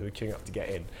all the people who were queuing up to get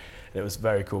in. And it was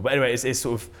very cool. But anyway, it's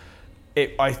sort of,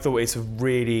 I thought it's a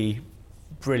really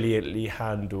brilliantly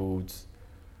handled,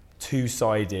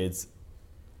 two-sided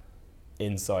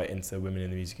insight into women in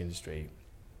the music industry,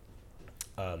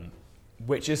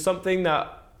 which is something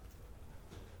that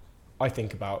I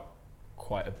think about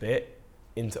quite a bit.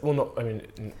 It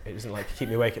doesn't like keep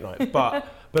me awake at night, but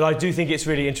I do think it's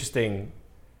really interesting,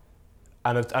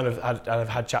 and I've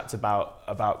had chats about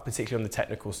particularly on the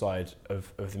technical side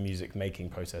of the music making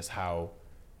process, how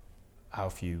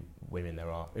few women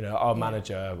there are. You know, our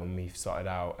manager, when we started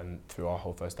out and through our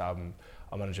whole first album,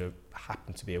 our manager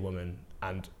happened to be a woman,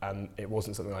 and it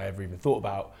wasn't something I ever even thought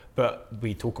about, but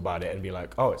we talk about it and be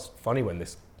like, oh, it's funny when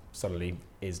this suddenly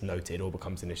is noted or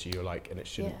becomes an issue, or like, and it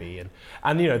shouldn't be,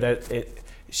 and you know,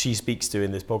 she speaks to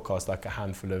in this podcast like a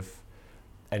handful of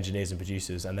engineers and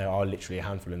producers, and there are literally a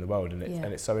handful in the world, and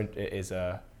it's so it is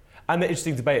and the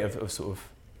interesting debate of sort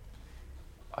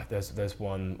of, there's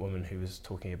one woman who was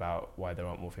talking about why there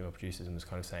aren't more female producers, and was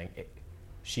kind of saying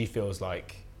she feels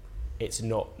like it's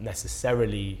not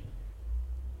necessarily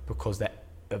because they're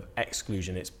of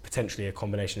exclusion, it's potentially a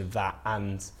combination of that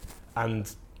and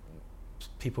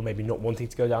people maybe not wanting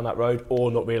to go down that road, or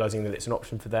not realising that it's an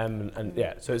option for them, and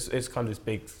so it's kind of this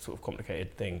big sort of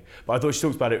complicated thing. But I thought she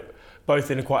talks about it both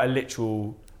in quite a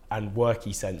literal and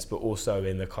worky sense, but also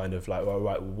in the kind of like, well,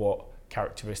 right, what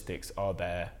characteristics are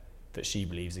there that she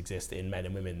believes exist in men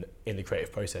and women in the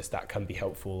creative process that can be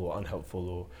helpful or unhelpful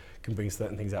or can bring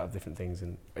certain things out of different things.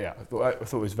 And yeah, I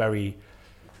thought it was very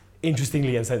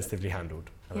interestingly and sensitively handled.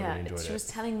 And I really enjoyed it. She was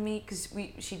telling me, because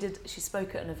she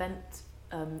spoke at an event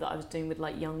that I was doing with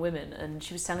like young women, and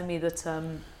she was telling me that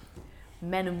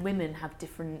men and women have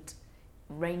different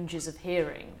ranges of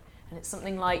hearing. And it's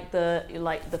something like a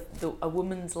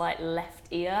woman's like left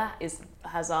ear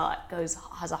has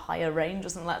a higher range or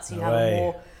something like that. So you have a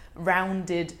more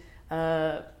rounded,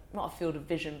 not a field of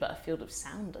vision, but a field of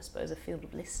sound, I suppose, a field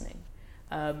of listening.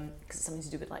 Because it's something to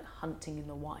do with like hunting in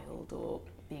the wild or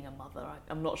being a mother.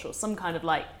 I'm not sure. Some kind of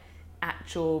like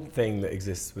actual thing that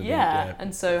exists within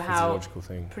and so how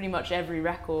thing. Pretty much every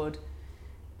record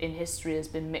in history has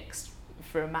been mixed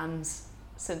for a man's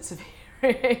sense of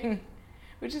hearing.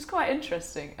 Which is quite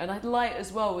interesting, and I'd like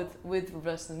as well with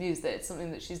Reverse the Muse that it's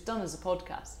something that she's done as a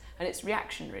podcast, and it's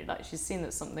reactionary. Like she's seen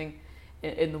that something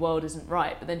in the world isn't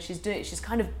right, but then she's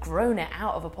kind of grown it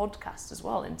out of a podcast as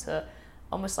well into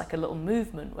almost like a little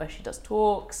movement where she does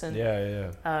talks and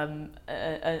and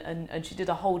she did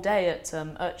a whole day at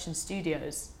Urchin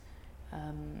Studios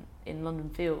in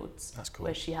London Fields. That's cool.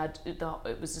 Where she had it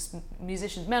was just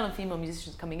musicians, male and female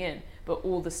musicians coming in, but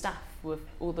all the staff were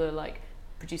all the like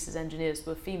producers, engineers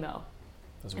were female.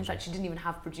 In fact, she didn't even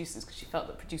have producers because she felt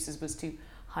that producers was too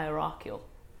hierarchical.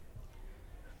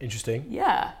 Interesting.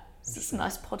 Yeah. It's just a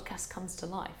nice podcast comes to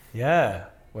life. Yeah,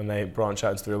 when they branch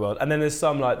out into the real world. And then there's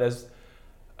my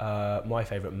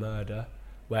favourite, Murder,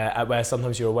 where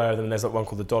sometimes you're aware of them, and there's like one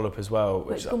called The Dollop as well.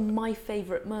 Which it's called My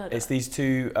Favourite Murder. It's these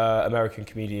two American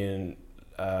comedians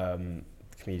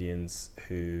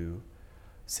who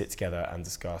sit together and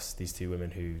discuss, these two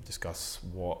women who discuss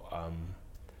what...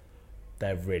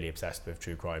 they're really obsessed with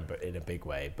true crime, but in a big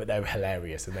way. But they're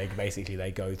hilarious, and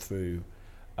they go through,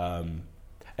 and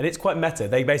it's quite meta.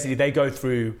 They go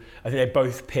through. I think they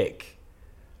both pick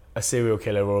a serial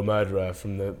killer or a murderer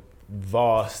from the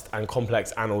vast and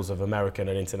complex annals of American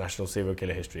and international serial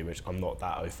killer history, which I'm not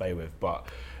that au fait with.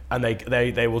 And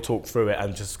they will talk through it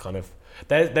and just kind of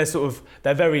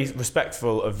they're very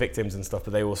respectful of victims and stuff,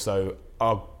 but they also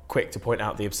are quick to point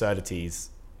out the absurdities.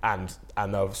 And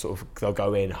they'll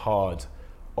go in hard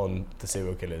on the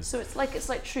serial killers. So it's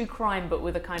like true crime, but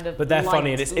with a kind of. But they're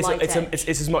funny, and it's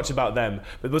as much about them.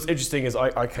 But what's interesting is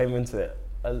I came into it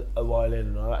a while in,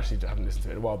 and I actually haven't listened to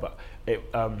it in a while. But it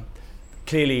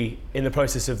clearly in the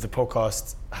process of the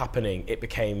podcast happening, it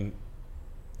became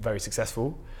very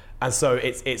successful, and so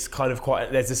it's kind of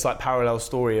quite. There's this like parallel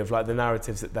story of like the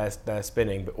narratives that they're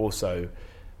spinning, but also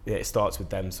it starts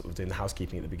with them sort of doing the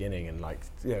housekeeping at the beginning and like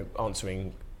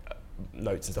answering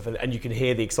notes and stuff, and you can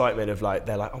hear the excitement of like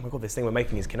they're like, oh my god, this thing we're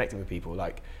making is connecting with people,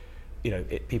 like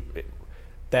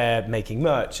they're making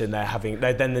merch and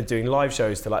they're doing live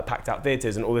shows to like packed out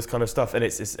theatres and all this kind of stuff, and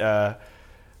it's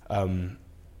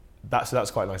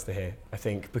that's quite nice to hear, I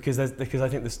think, because I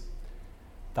think this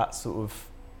that sort of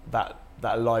that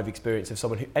live experience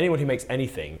of anyone who makes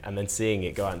anything and then seeing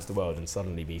it go out into the world and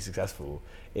suddenly be successful,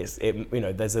 there's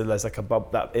like a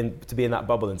bubble to be in that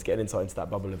bubble and to get an insight into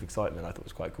that bubble of excitement. I thought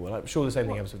was quite cool, and I'm sure the same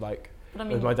thing happens with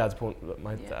with my dad's porn.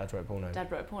 Dad wrote porno.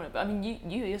 Dad wrote porno, but I mean,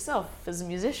 you yourself as a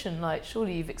musician, like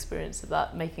surely you've experienced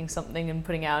that, making something and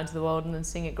putting it out into the world and then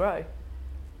seeing it grow.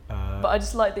 But I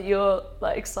just like that you're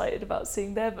like excited about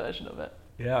seeing their version of it.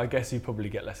 Yeah, I guess you probably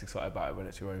get less excited about it when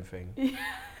it's your own thing.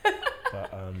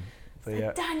 But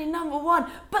yeah. Danny number one,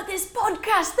 but this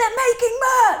podcast, they're making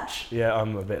merch! Yeah,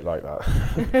 I'm a bit like that.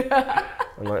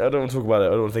 I'm like, I don't want to talk about it, I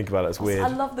don't want to think about it, it's weird. I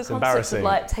love the concept of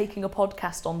like taking a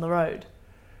podcast on the road.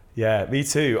 Yeah, me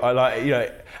too. I like,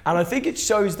 and I think it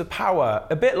shows the power,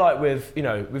 a bit like with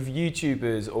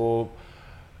YouTubers or,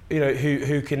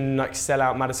 who can like sell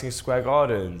out Madison Square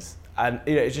Gardens. And,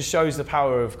 it just shows the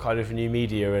power of kind of new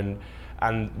media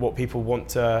and what people want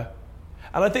to,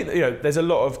 and I think that, there's a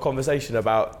lot of conversation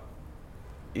about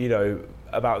the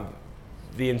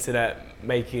internet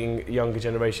making younger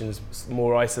generations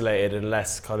more isolated and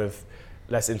less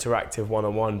interactive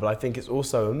one-on-one, but I think it's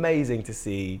also amazing to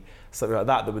see something like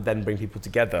that would then bring people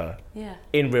together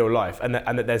in real life, and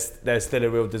that there's still a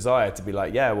real desire to be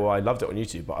like, yeah, well, I loved it on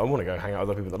YouTube, but I want to go hang out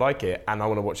with other people that like it, and I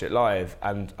want to watch it live,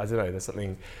 and I don't know, there's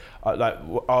something like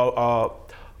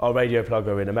our radio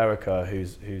plugger in America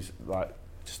who's like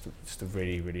just a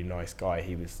really, really nice guy.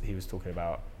 He was talking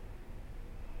about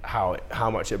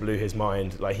how much it blew his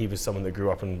mind. Like, he was someone that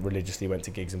grew up and religiously went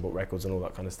to gigs and bought records and all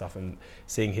that kind of stuff, and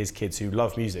seeing his kids who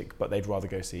love music but they'd rather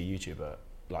go see a YouTuber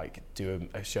like do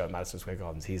a show at Madison Square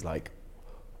Gardens, he's like,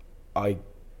 I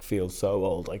feel so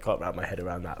old, I can't wrap my head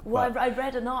around that. Well, I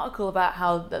read an article about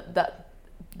how that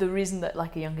the reason that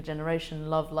like a younger generation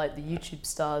love like the YouTube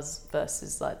stars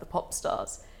versus like the pop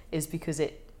stars is because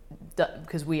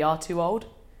we are too old.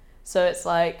 So it's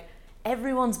like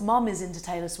everyone's mum is into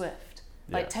Taylor Swift.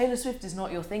 Like Taylor Swift is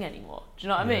not your thing anymore. Do you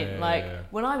know what I mean?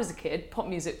 When I was a kid, pop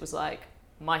music was like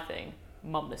my thing.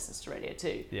 Mum listens to Radio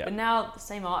 2. Yeah. But now the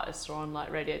same artists are on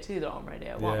like Radio 2, they're on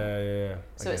Radio 1. Yeah.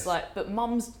 So it's like, but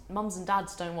mums and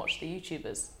dads don't watch the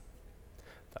YouTubers.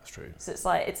 That's true. So it's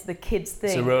like, it's the kids'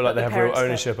 thing. So real, like they have real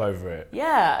ownership over it.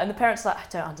 Yeah, and the parents are like, I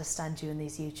don't understand you and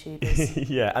these YouTubers.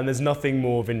 Yeah, and there's nothing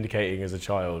more vindicating as a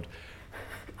child.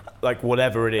 Like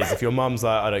whatever it is, if your mum's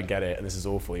like, I don't get it and this is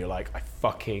awful, you're like, I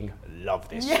fucking love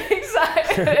this shit. Yeah,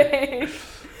 exactly.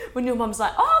 When your mum's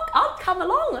like, oh, I'll come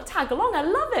along, I'll tag along, I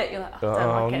love it. You're like, oh, I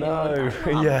don't like anyone.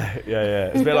 No. Yeah.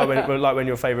 It's a bit like when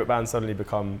your favourite band suddenly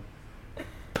become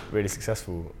really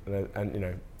successful, and you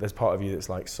know, there's part of you that's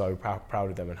like so proud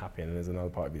of them and happy, and there's another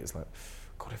part of you that's like,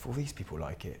 God, if all these people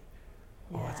like it,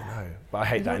 I don't know. But I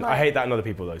hate that. I hate that in other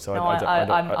people though. So no,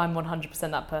 I'm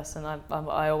 100% that person.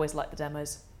 I always like the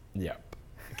demos. Yeah,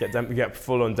 get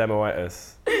full on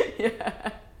demoitis.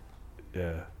 Yeah.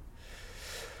 Yeah.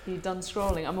 You've done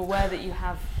scrolling. I'm aware that you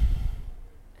have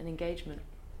an engagement.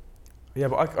 Yeah,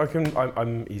 but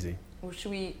I'm easy. Well,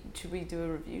 should we do a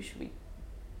review? Should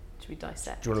we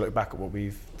dissect? Do you want to look back at what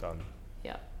we've done?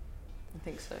 Yeah, I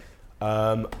think so.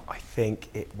 I think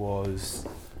it was.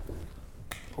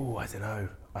 Oh, I don't know.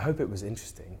 I hope it was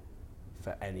interesting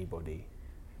for anybody.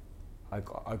 I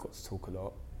got to talk a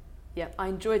lot. Yeah, I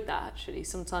enjoyed that actually.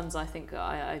 Sometimes I think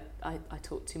I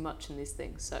talk too much in these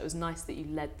things, so it was nice that you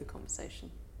led the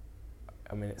conversation.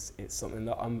 I mean, it's something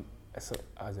that I don't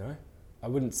know. I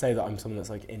wouldn't say that I'm someone that's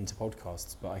like into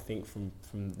podcasts, but I think from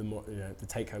the more, you know, the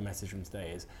take-home message from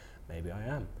today is maybe I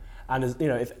am. And as you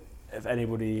know, if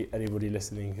anybody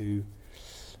listening who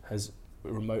has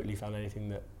remotely found anything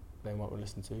that they might want to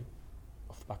listen to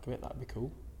off the back of it, that'd be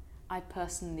cool. I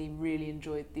personally really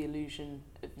enjoyed the illusion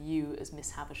of you as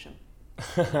Miss Havisham.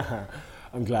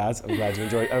 I'm glad you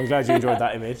enjoyed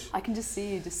that image. I can just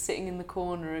see you just sitting in the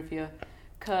corner of your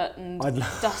curtained,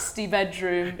 dusty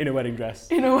bedroom in a wedding dress.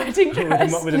 With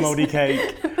a mouldy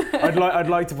cake. I'd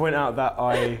like to point out that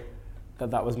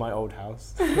that was my old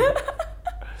house,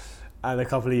 and a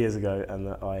couple of years ago, and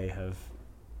that I have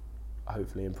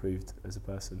hopefully improved as a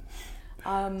person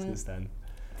since then.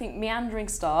 I think meandering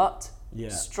start, yeah.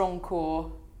 Strong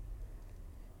core,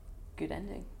 good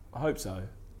ending. I hope so.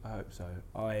 I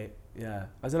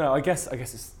don't know. I guess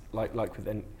it's like with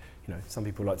you know, some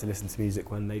people like to listen to music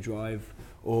when they drive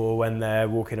or when they're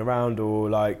walking around or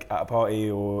like at a party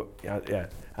or yeah.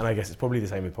 And I guess it's probably the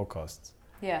same with podcasts.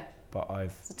 Yeah. But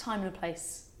it's a time and a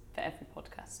place for every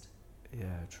podcast.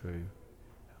 Yeah, true.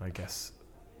 I guess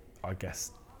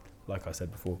like I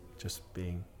said before, just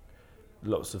being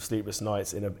lots of sleepless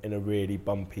nights in a really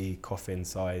bumpy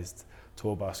coffin-sized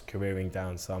tour bus careering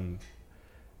down some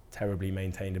terribly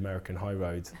maintained American high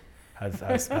road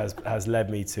has led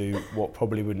me to what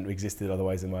probably wouldn't have existed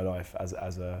otherwise in my life as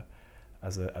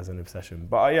an obsession.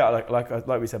 But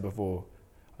like we said before,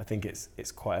 I think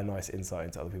it's quite a nice insight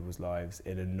into other people's lives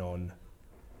in a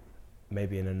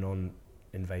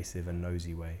non-invasive and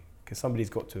nosy way, because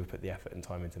somebody's got to have put the effort and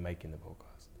time into making the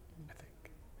podcast. I think.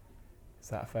 Is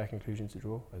that a fair conclusion to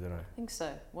draw? I don't know. I think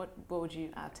so. What would you,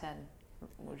 out of 10,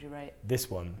 what would you rate? This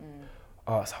one?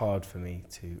 Oh, it's hard for me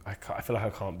to... I feel like I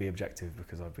can't be objective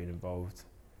because I've been involved.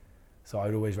 So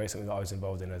I'd always rate something that I was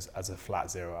involved in as a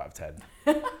flat 0 out of 10.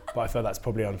 But I feel that's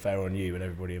probably unfair on you and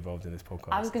everybody involved in this podcast.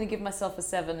 I was going to give myself a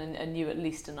 7 and you at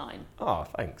least a 9. Oh,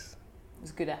 thanks. It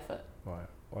was a good effort. Right.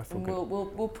 Well, I feel and good.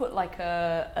 We'll put like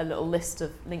a little list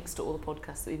of links to all the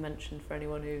podcasts that we mentioned for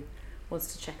anyone who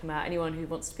wants to check them out, anyone who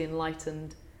wants to be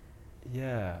enlightened.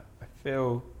 Yeah, I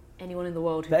feel... Anyone in the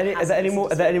world who Are there any more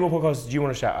podcasts you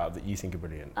want to shout out that you think are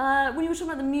brilliant? When you were talking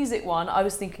about the music one, I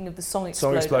was thinking of the Song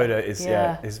Exploder. Song Exploder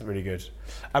is really good.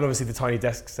 And obviously the Tiny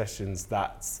Desk sessions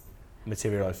that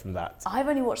materialised from that. I've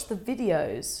only watched the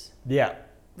videos. Yeah.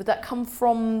 Would that come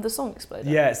from the Song Exploder?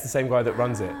 Yeah, it's the same guy that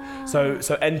runs it. So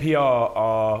NPR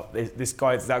are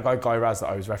that guy Guy Raz that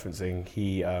I was referencing.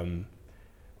 He I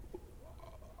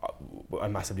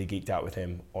massively geeked out with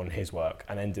him on his work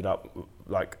and ended up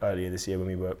like earlier this year when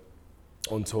we were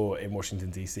on tour in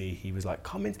Washington DC, he was like,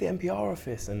 come into the NPR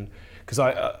office, and because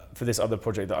for this other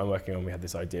project that I'm working on, we had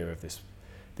this idea of this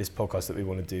podcast that we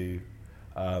want to do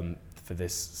for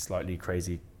this slightly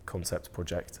crazy concept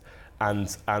project, and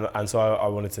so I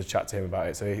wanted to chat to him about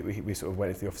it. So we sort of went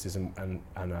into the offices and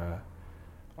I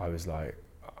was like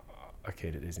a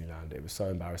kid at Disneyland. It was so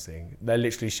embarrassing. They're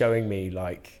literally showing me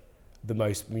like the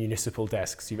most municipal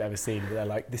desks you've ever seen. But they're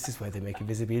like, this is where they make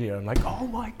Invisibilia. I'm like, oh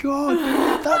my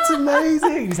God, that's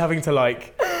amazing. He's having to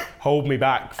like hold me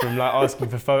back from like asking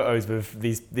for photos with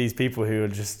these people who are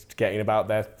just getting about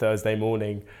their Thursday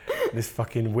morning. This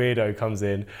fucking weirdo comes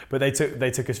in. But they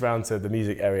took us round to the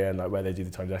music area and like where they do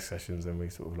the Tiny Desk sessions, and we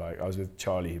sort of like, I was with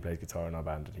Charlie who plays guitar in our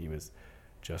band, and he was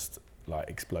just like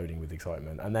exploding with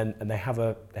excitement. And they have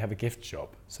a gift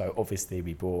shop. So obviously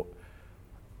we bought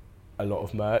a lot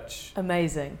of merch.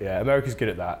 Amazing. Yeah, America's good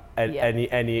at that.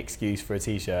 Any excuse for a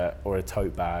t-shirt or a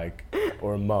tote bag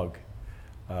or a mug.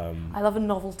 I love a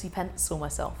novelty pencil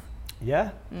myself.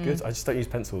 Yeah, good. I just don't use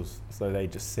pencils, so they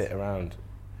just sit around.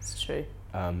 It's true.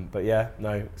 But yeah,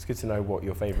 no, it's good to know what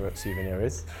your favourite souvenir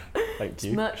is. Thank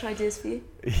you. Merch ideas for you?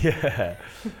 Yeah.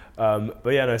 But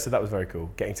yeah, no, so that was very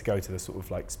cool. Getting to go to the sort of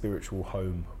like spiritual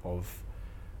home of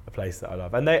a place that I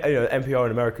love. And they, NPR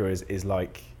in America is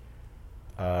like,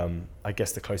 I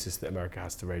guess the closest that America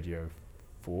has to Radio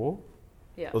 4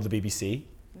 or the BBC,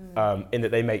 in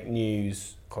that they make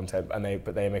news content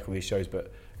but they make all these shows,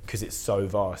 but because it's so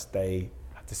vast, they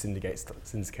have to syndicate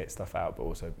stuff out, but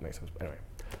also make some. Anyway,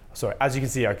 sorry. As you can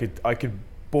see, I could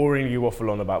boringly waffle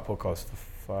on about podcasts for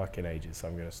fucking ages, so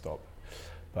I'm going to stop.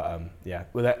 But yeah,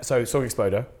 so Song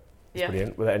Exploder,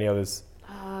 brilliant. Were there any others?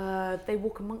 They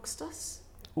Walk Amongst Us.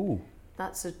 Ooh,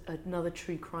 that's another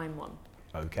true crime one.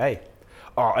 Okay.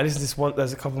 Oh, I listened to this one.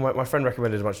 There's a couple. My friend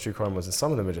recommended a bunch of true crime ones, and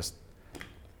some of them are just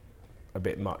a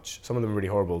bit much. Some of them are really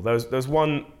horrible. There's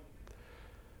one.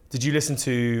 Did you listen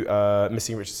to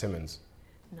Missing Richard Simmons?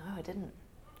 No, I didn't.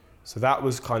 So that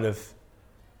was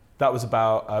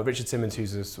about Richard Simmons,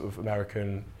 who's a sort of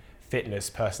American fitness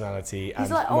personality.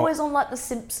 He's like always on like The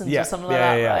Simpsons or something like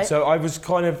that, right? So I was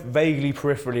kind of vaguely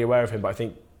peripherally aware of him, but I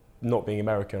think not being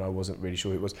American, I wasn't really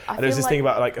sure who it was. And there was this thing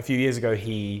about like a few years ago,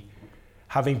 he,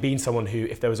 having been someone who,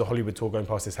 if there was a Hollywood tour going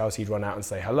past his house, he'd run out and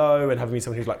say hello, and having been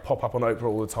someone who'd like pop up on Oprah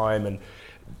all the time and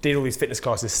did all these fitness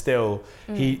classes still,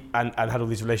 he and had all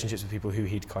these relationships with people who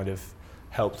he'd kind of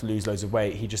helped lose loads of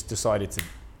weight, he just decided to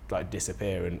like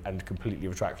disappear and completely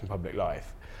retract from public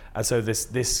life. And so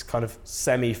this kind of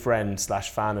semi-friend /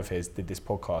 fan of his did this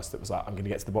podcast that was like, I'm going to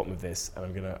get to the bottom of this and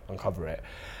I'm going to uncover it.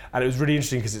 And it was really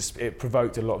interesting because it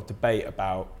provoked a lot of debate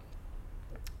about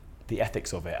the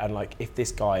ethics of it, and like, if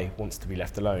this guy wants to be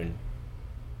left alone,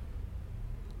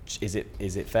 is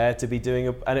it fair to be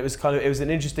doing and it was an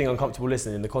interesting, uncomfortable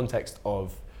listen in the context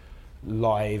of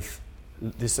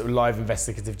this sort of live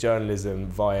investigative journalism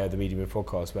via the medium of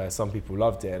podcast, where some people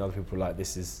loved it and other people were like,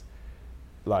 this is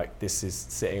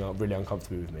sitting up really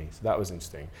uncomfortably with me. So that was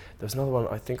interesting. There was another one,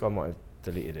 I think I might have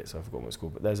deleted it, so I forgot what it's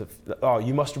called, but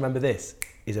You Must Remember This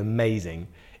is amazing.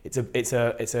 It's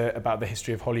about the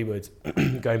history of Hollywood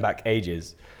going back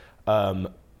ages.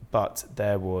 But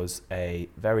there was a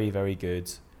very, very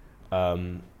good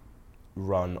run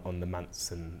on the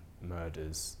Manson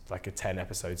murders, like a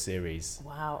 10-episode series.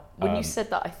 Wow. When you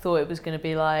said that, I thought it was going to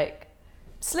be like,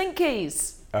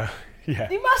 Slinkies!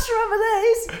 Yeah. You must remember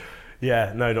these!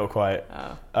 Yeah, no, not quite.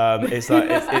 Oh. It's like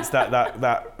it's that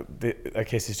a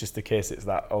kiss is just a kiss. It's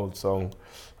that old song.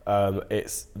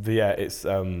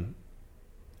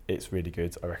 It's really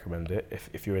good. I recommend it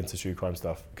if you're into true crime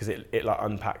stuff, because it like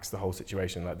unpacks the whole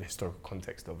situation, like the historical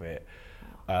context of it,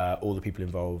 all the people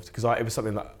involved. Because it was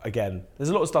something that, again, there's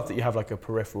a lot of stuff that you have like a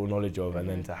peripheral knowledge of, and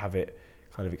then to have it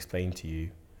kind of explained to you.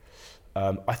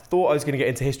 I thought I was going to get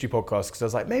into history podcasts because I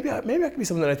was like, maybe I can be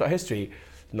someone that knows about history.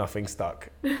 Nothing stuck.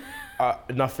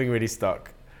 Nothing really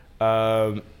stuck.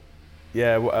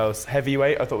 Yeah, what else?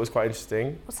 Heavyweight, I thought was quite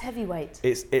interesting. What's Heavyweight?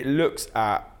 It looks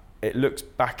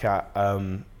back at.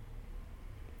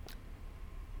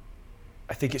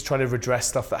 I think it's trying to redress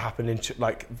stuff that happened in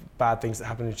like bad things that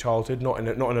happened in childhood, not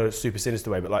in a super sinister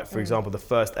way, but like, for example, the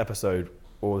first episode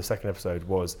or the second episode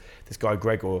was this guy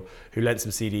Gregor who lent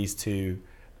some CDs to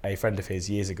a friend of his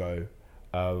years ago,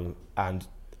 and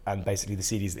basically the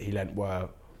CDs that he lent were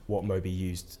what Moby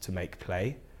used to make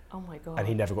Play. Oh my God. And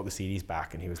he never got the CDs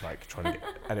back, and he was like trying to get,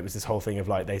 and it was this whole thing of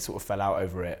like they sort of fell out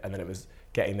over it, and then it was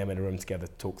getting them in a room together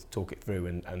to talk it through,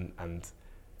 and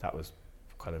that was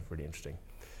kind of really interesting.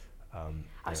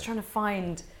 I was trying to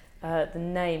find the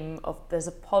name of, there's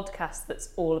a podcast that's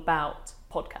all about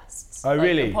podcasts. Oh,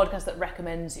 really? A podcast that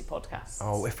recommends you podcasts.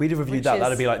 Oh, if we'd have reviewed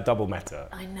that'd be like double meta.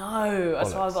 I know,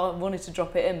 that's why I wanted to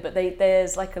drop it in, but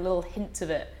there's like a little hint of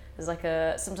it. There's like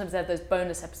sometimes they have those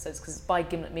bonus episodes because it's by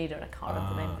Gimlet Media and I can't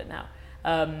remember the name of it now.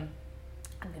 I'm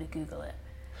going to Google it.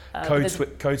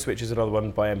 Code Switch is another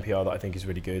one by NPR that I think is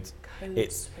really good.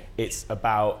 It's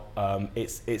about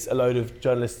it's a load of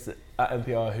journalists at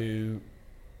NPR who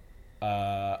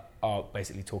are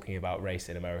basically talking about race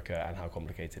in America and how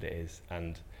complicated it is,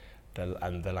 and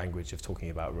the language of talking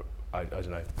about. I don't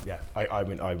know. Yeah, I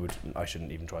mean, I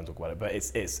shouldn't even try and talk about it, but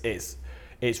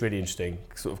it's really interesting,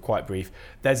 sort of quite brief.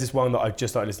 There's this one that I've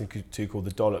just started listening to called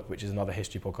The Dollop, which is another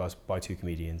history podcast by two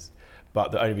comedians.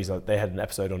 But the only reason they had an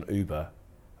episode on Uber,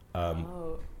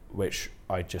 which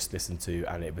I just listened to,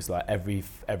 and it was like every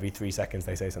 3 seconds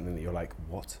they say something that you're like,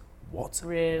 what?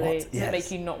 Really? What? Does it make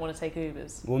you not want to take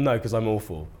Ubers? Well, no, because I'm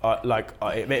awful.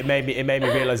 It made me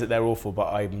realise that they're awful,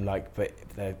 but I'm like, but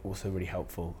they're also really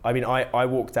helpful. I mean, I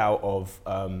walked out of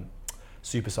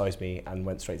Super Size Me and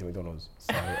went straight to McDonald's.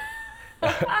 So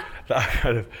that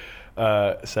kind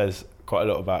of says quite a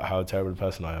lot about how terrible a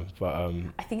person I am. But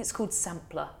I think it's called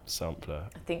Sampler.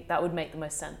 I think that would make the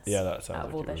most sense. Yeah, that sounds out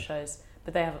of all their shows.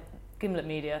 But they have Gimlet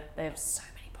Media. They have so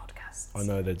many podcasts. I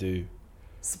know they do.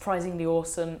 Surprisingly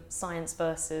Awesome, Science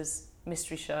Versus,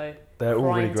 Mystery Show. They're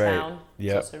all really great. Town.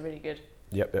 Yeah, it's also really good.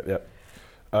 Yep.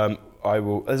 I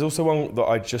will. There's also one that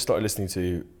I just started listening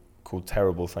to called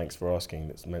Terrible. Thanks for Asking.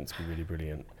 That's meant to be really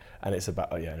brilliant, and it's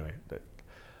about. Anyway.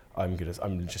 I'm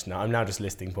now just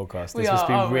listing podcasts. This must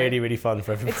be really fun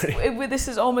for everybody. This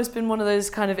has almost been one of those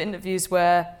kind of interviews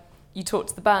where you talk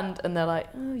to the band and they're like,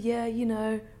 oh yeah,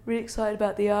 really excited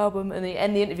about the album, and they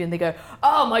end the interview and they go,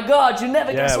 oh my god, you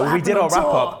never guess what happened on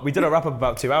tour. We did our wrap up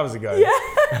about 2 hours ago. Yeah.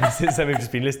 And since then we've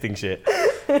just been listing shit.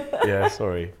 Yeah,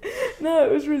 sorry. No,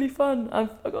 it was really fun.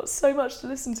 I've got so much to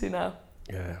listen to now.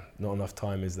 Yeah, not enough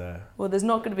time, is there? Well, there's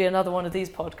not going to be another one of these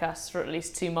podcasts for at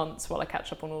least 2 months while I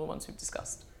catch up on all the ones we've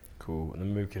discussed. Cool. And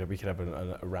then we could have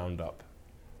a roundup.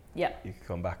 Yeah. You could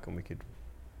come back and we could...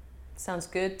 Sounds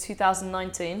good.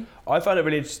 2019. I found it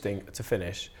really interesting to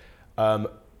finish,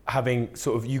 having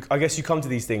sort of... I guess you come to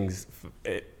these things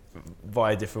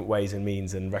via different ways and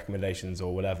means and recommendations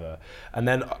or whatever. And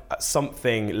then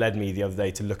something led me the other day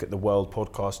to look at the World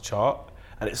Podcast Chart.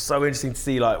 And it's so interesting to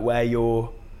see like where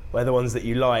the ones that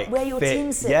you like where your fit.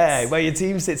 Team sits. Yeah, where your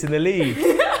team sits in the league.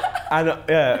 And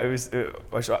it was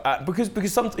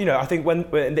because some, I think when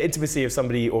in the intimacy of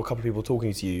somebody or a couple of people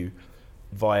talking to you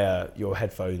via your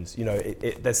headphones,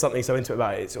 there's something so intimate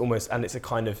about it. It's almost, and it's a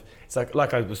kind of, it's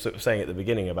like I was sort of saying at the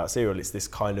beginning about Serial. It's this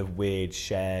kind of weird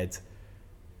shared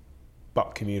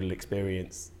but communal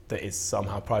experience that is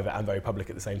somehow private and very public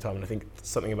at the same time. And I think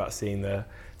something about seeing the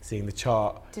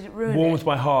chart Did it ruin warmed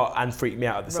my heart and freaked me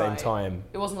out at the same time.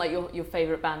 It wasn't like your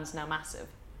favourite band's now massive.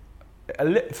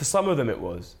 For some of them it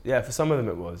was. Yeah, for some of them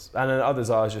it was. And then others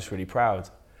I was just really proud.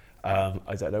 I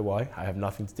don't know why. I have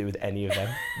nothing to do with any of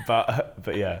them.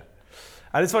 but yeah.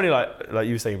 And it's funny, like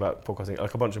you were saying about podcasting,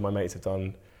 like a bunch of my mates have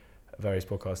done various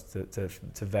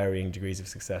podcasts to varying degrees of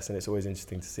success, and it's always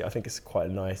interesting to see. I think it's quite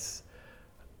a nice,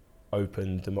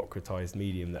 open, democratized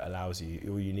medium that allows you,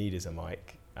 all you need is a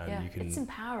mic. And you can, it's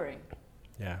empowering.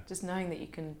 Yeah. Just knowing that you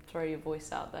can throw your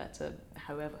voice out there to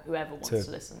whoever wants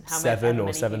to listen. 7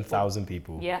 or 7,000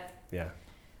 people. Yeah. Yeah.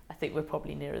 I think we're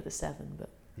probably nearer the 7, but...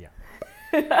 Yeah.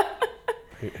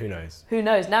 Who knows? Who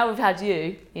knows? Now we've had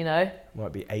you,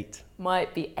 Might be 8.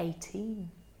 Might be 18.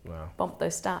 Wow. Bump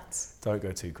those stats. Don't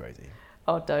go too crazy.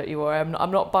 Oh, don't you worry.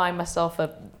 I'm not buying myself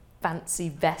a fancy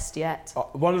vest yet.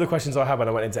 One of the questions I had when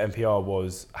I went into NPR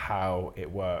was how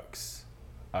it works.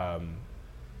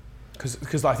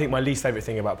 Because I think my least favourite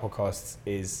thing about podcasts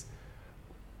is,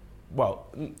 well,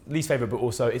 least favourite, but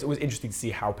also it's always interesting to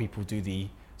see how people do the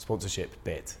sponsorship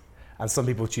bit. And some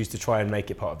people choose to try and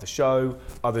make it part of the show,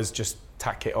 others just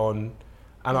tack it on.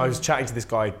 And I was chatting to this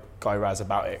guy Raz,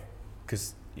 about it,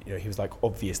 because he was like,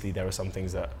 obviously there are some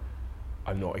things that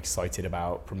I'm not excited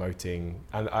about promoting.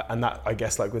 And that, I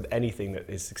guess, like with anything that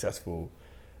is successful,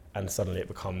 and suddenly it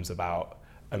becomes about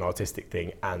an artistic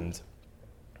thing and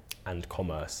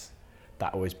commerce,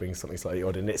 that always brings something slightly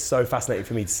odd. And it's so fascinating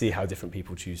for me to see how different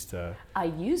people choose to... I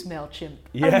use MailChimp.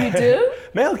 Yeah. Oh, you do?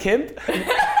 MailChimp?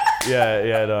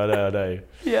 Yeah, no.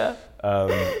 Yeah.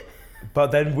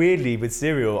 But then weirdly with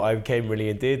Serial, I became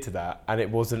really endeared to that, and it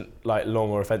wasn't like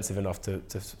long or offensive enough to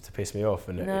piss me off,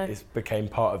 and it became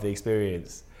part of the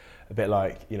experience. A bit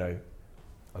like,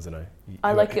 I don't know.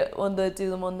 I like it when they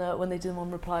do them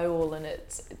on Reply All, and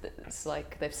it's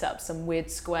like they've set up some weird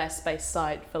Squarespace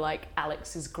site for like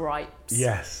Alex's gripes.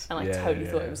 Yes. And I totally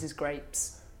thought it was his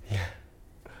grapes. Yeah.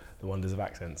 The wonders of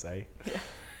accents, eh? Yeah.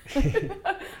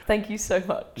 Thank you so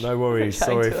much. No worries.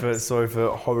 Sorry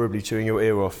for horribly chewing your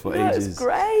ear off for ages. It's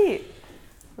great.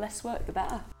 Less work, the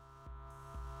better.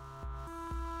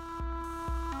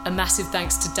 A massive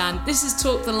thanks to Dan. This is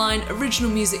Talk the Line,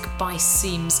 original music by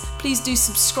Seams. Please do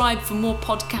subscribe for more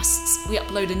podcasts. We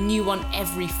upload a new one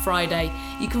every Friday.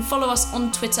 You can follow us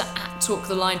on Twitter at Talk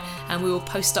the Line, and we will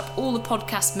post up all the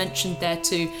podcasts mentioned there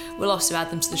too. We'll also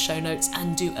add them to the show notes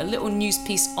and do a little news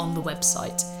piece on the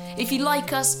website. If you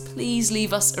like us, please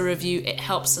leave us a review. It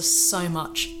helps us so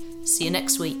much. See you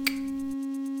next week.